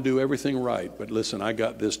 And I don't do everything right, but listen, I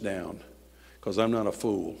got this down because I'm not a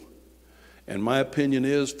fool. And my opinion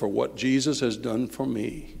is, for what Jesus has done for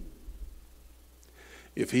me,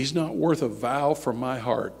 if he's not worth a vow from my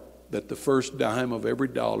heart that the first dime of every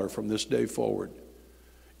dollar from this day forward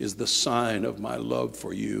is the sign of my love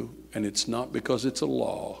for you, and it's not because it's a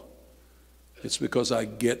law, it's because I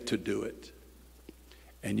get to do it.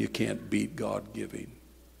 And you can't beat God giving.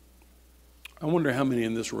 I wonder how many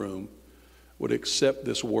in this room would accept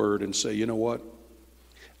this word and say, you know what?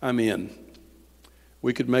 I'm in.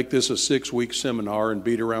 We could make this a 6-week seminar and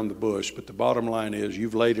beat around the bush, but the bottom line is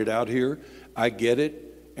you've laid it out here. I get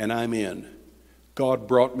it, and I'm in. God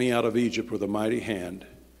brought me out of Egypt with a mighty hand,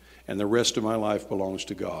 and the rest of my life belongs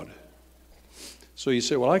to God. So you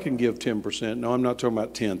say, well, I can give 10%. No, I'm not talking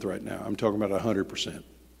about 10th right now. I'm talking about 100%.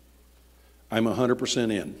 I'm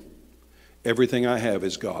 100% in. Everything I have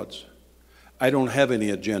is God's. I don't have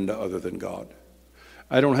any agenda other than God.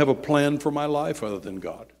 I don't have a plan for my life other than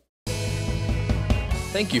God.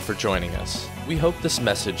 Thank you for joining us. We hope this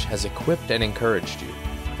message has equipped and encouraged you.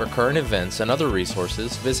 For current events and other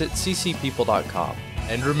resources, visit ccpeople.com.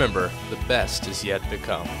 And remember, the best is yet to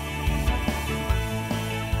come.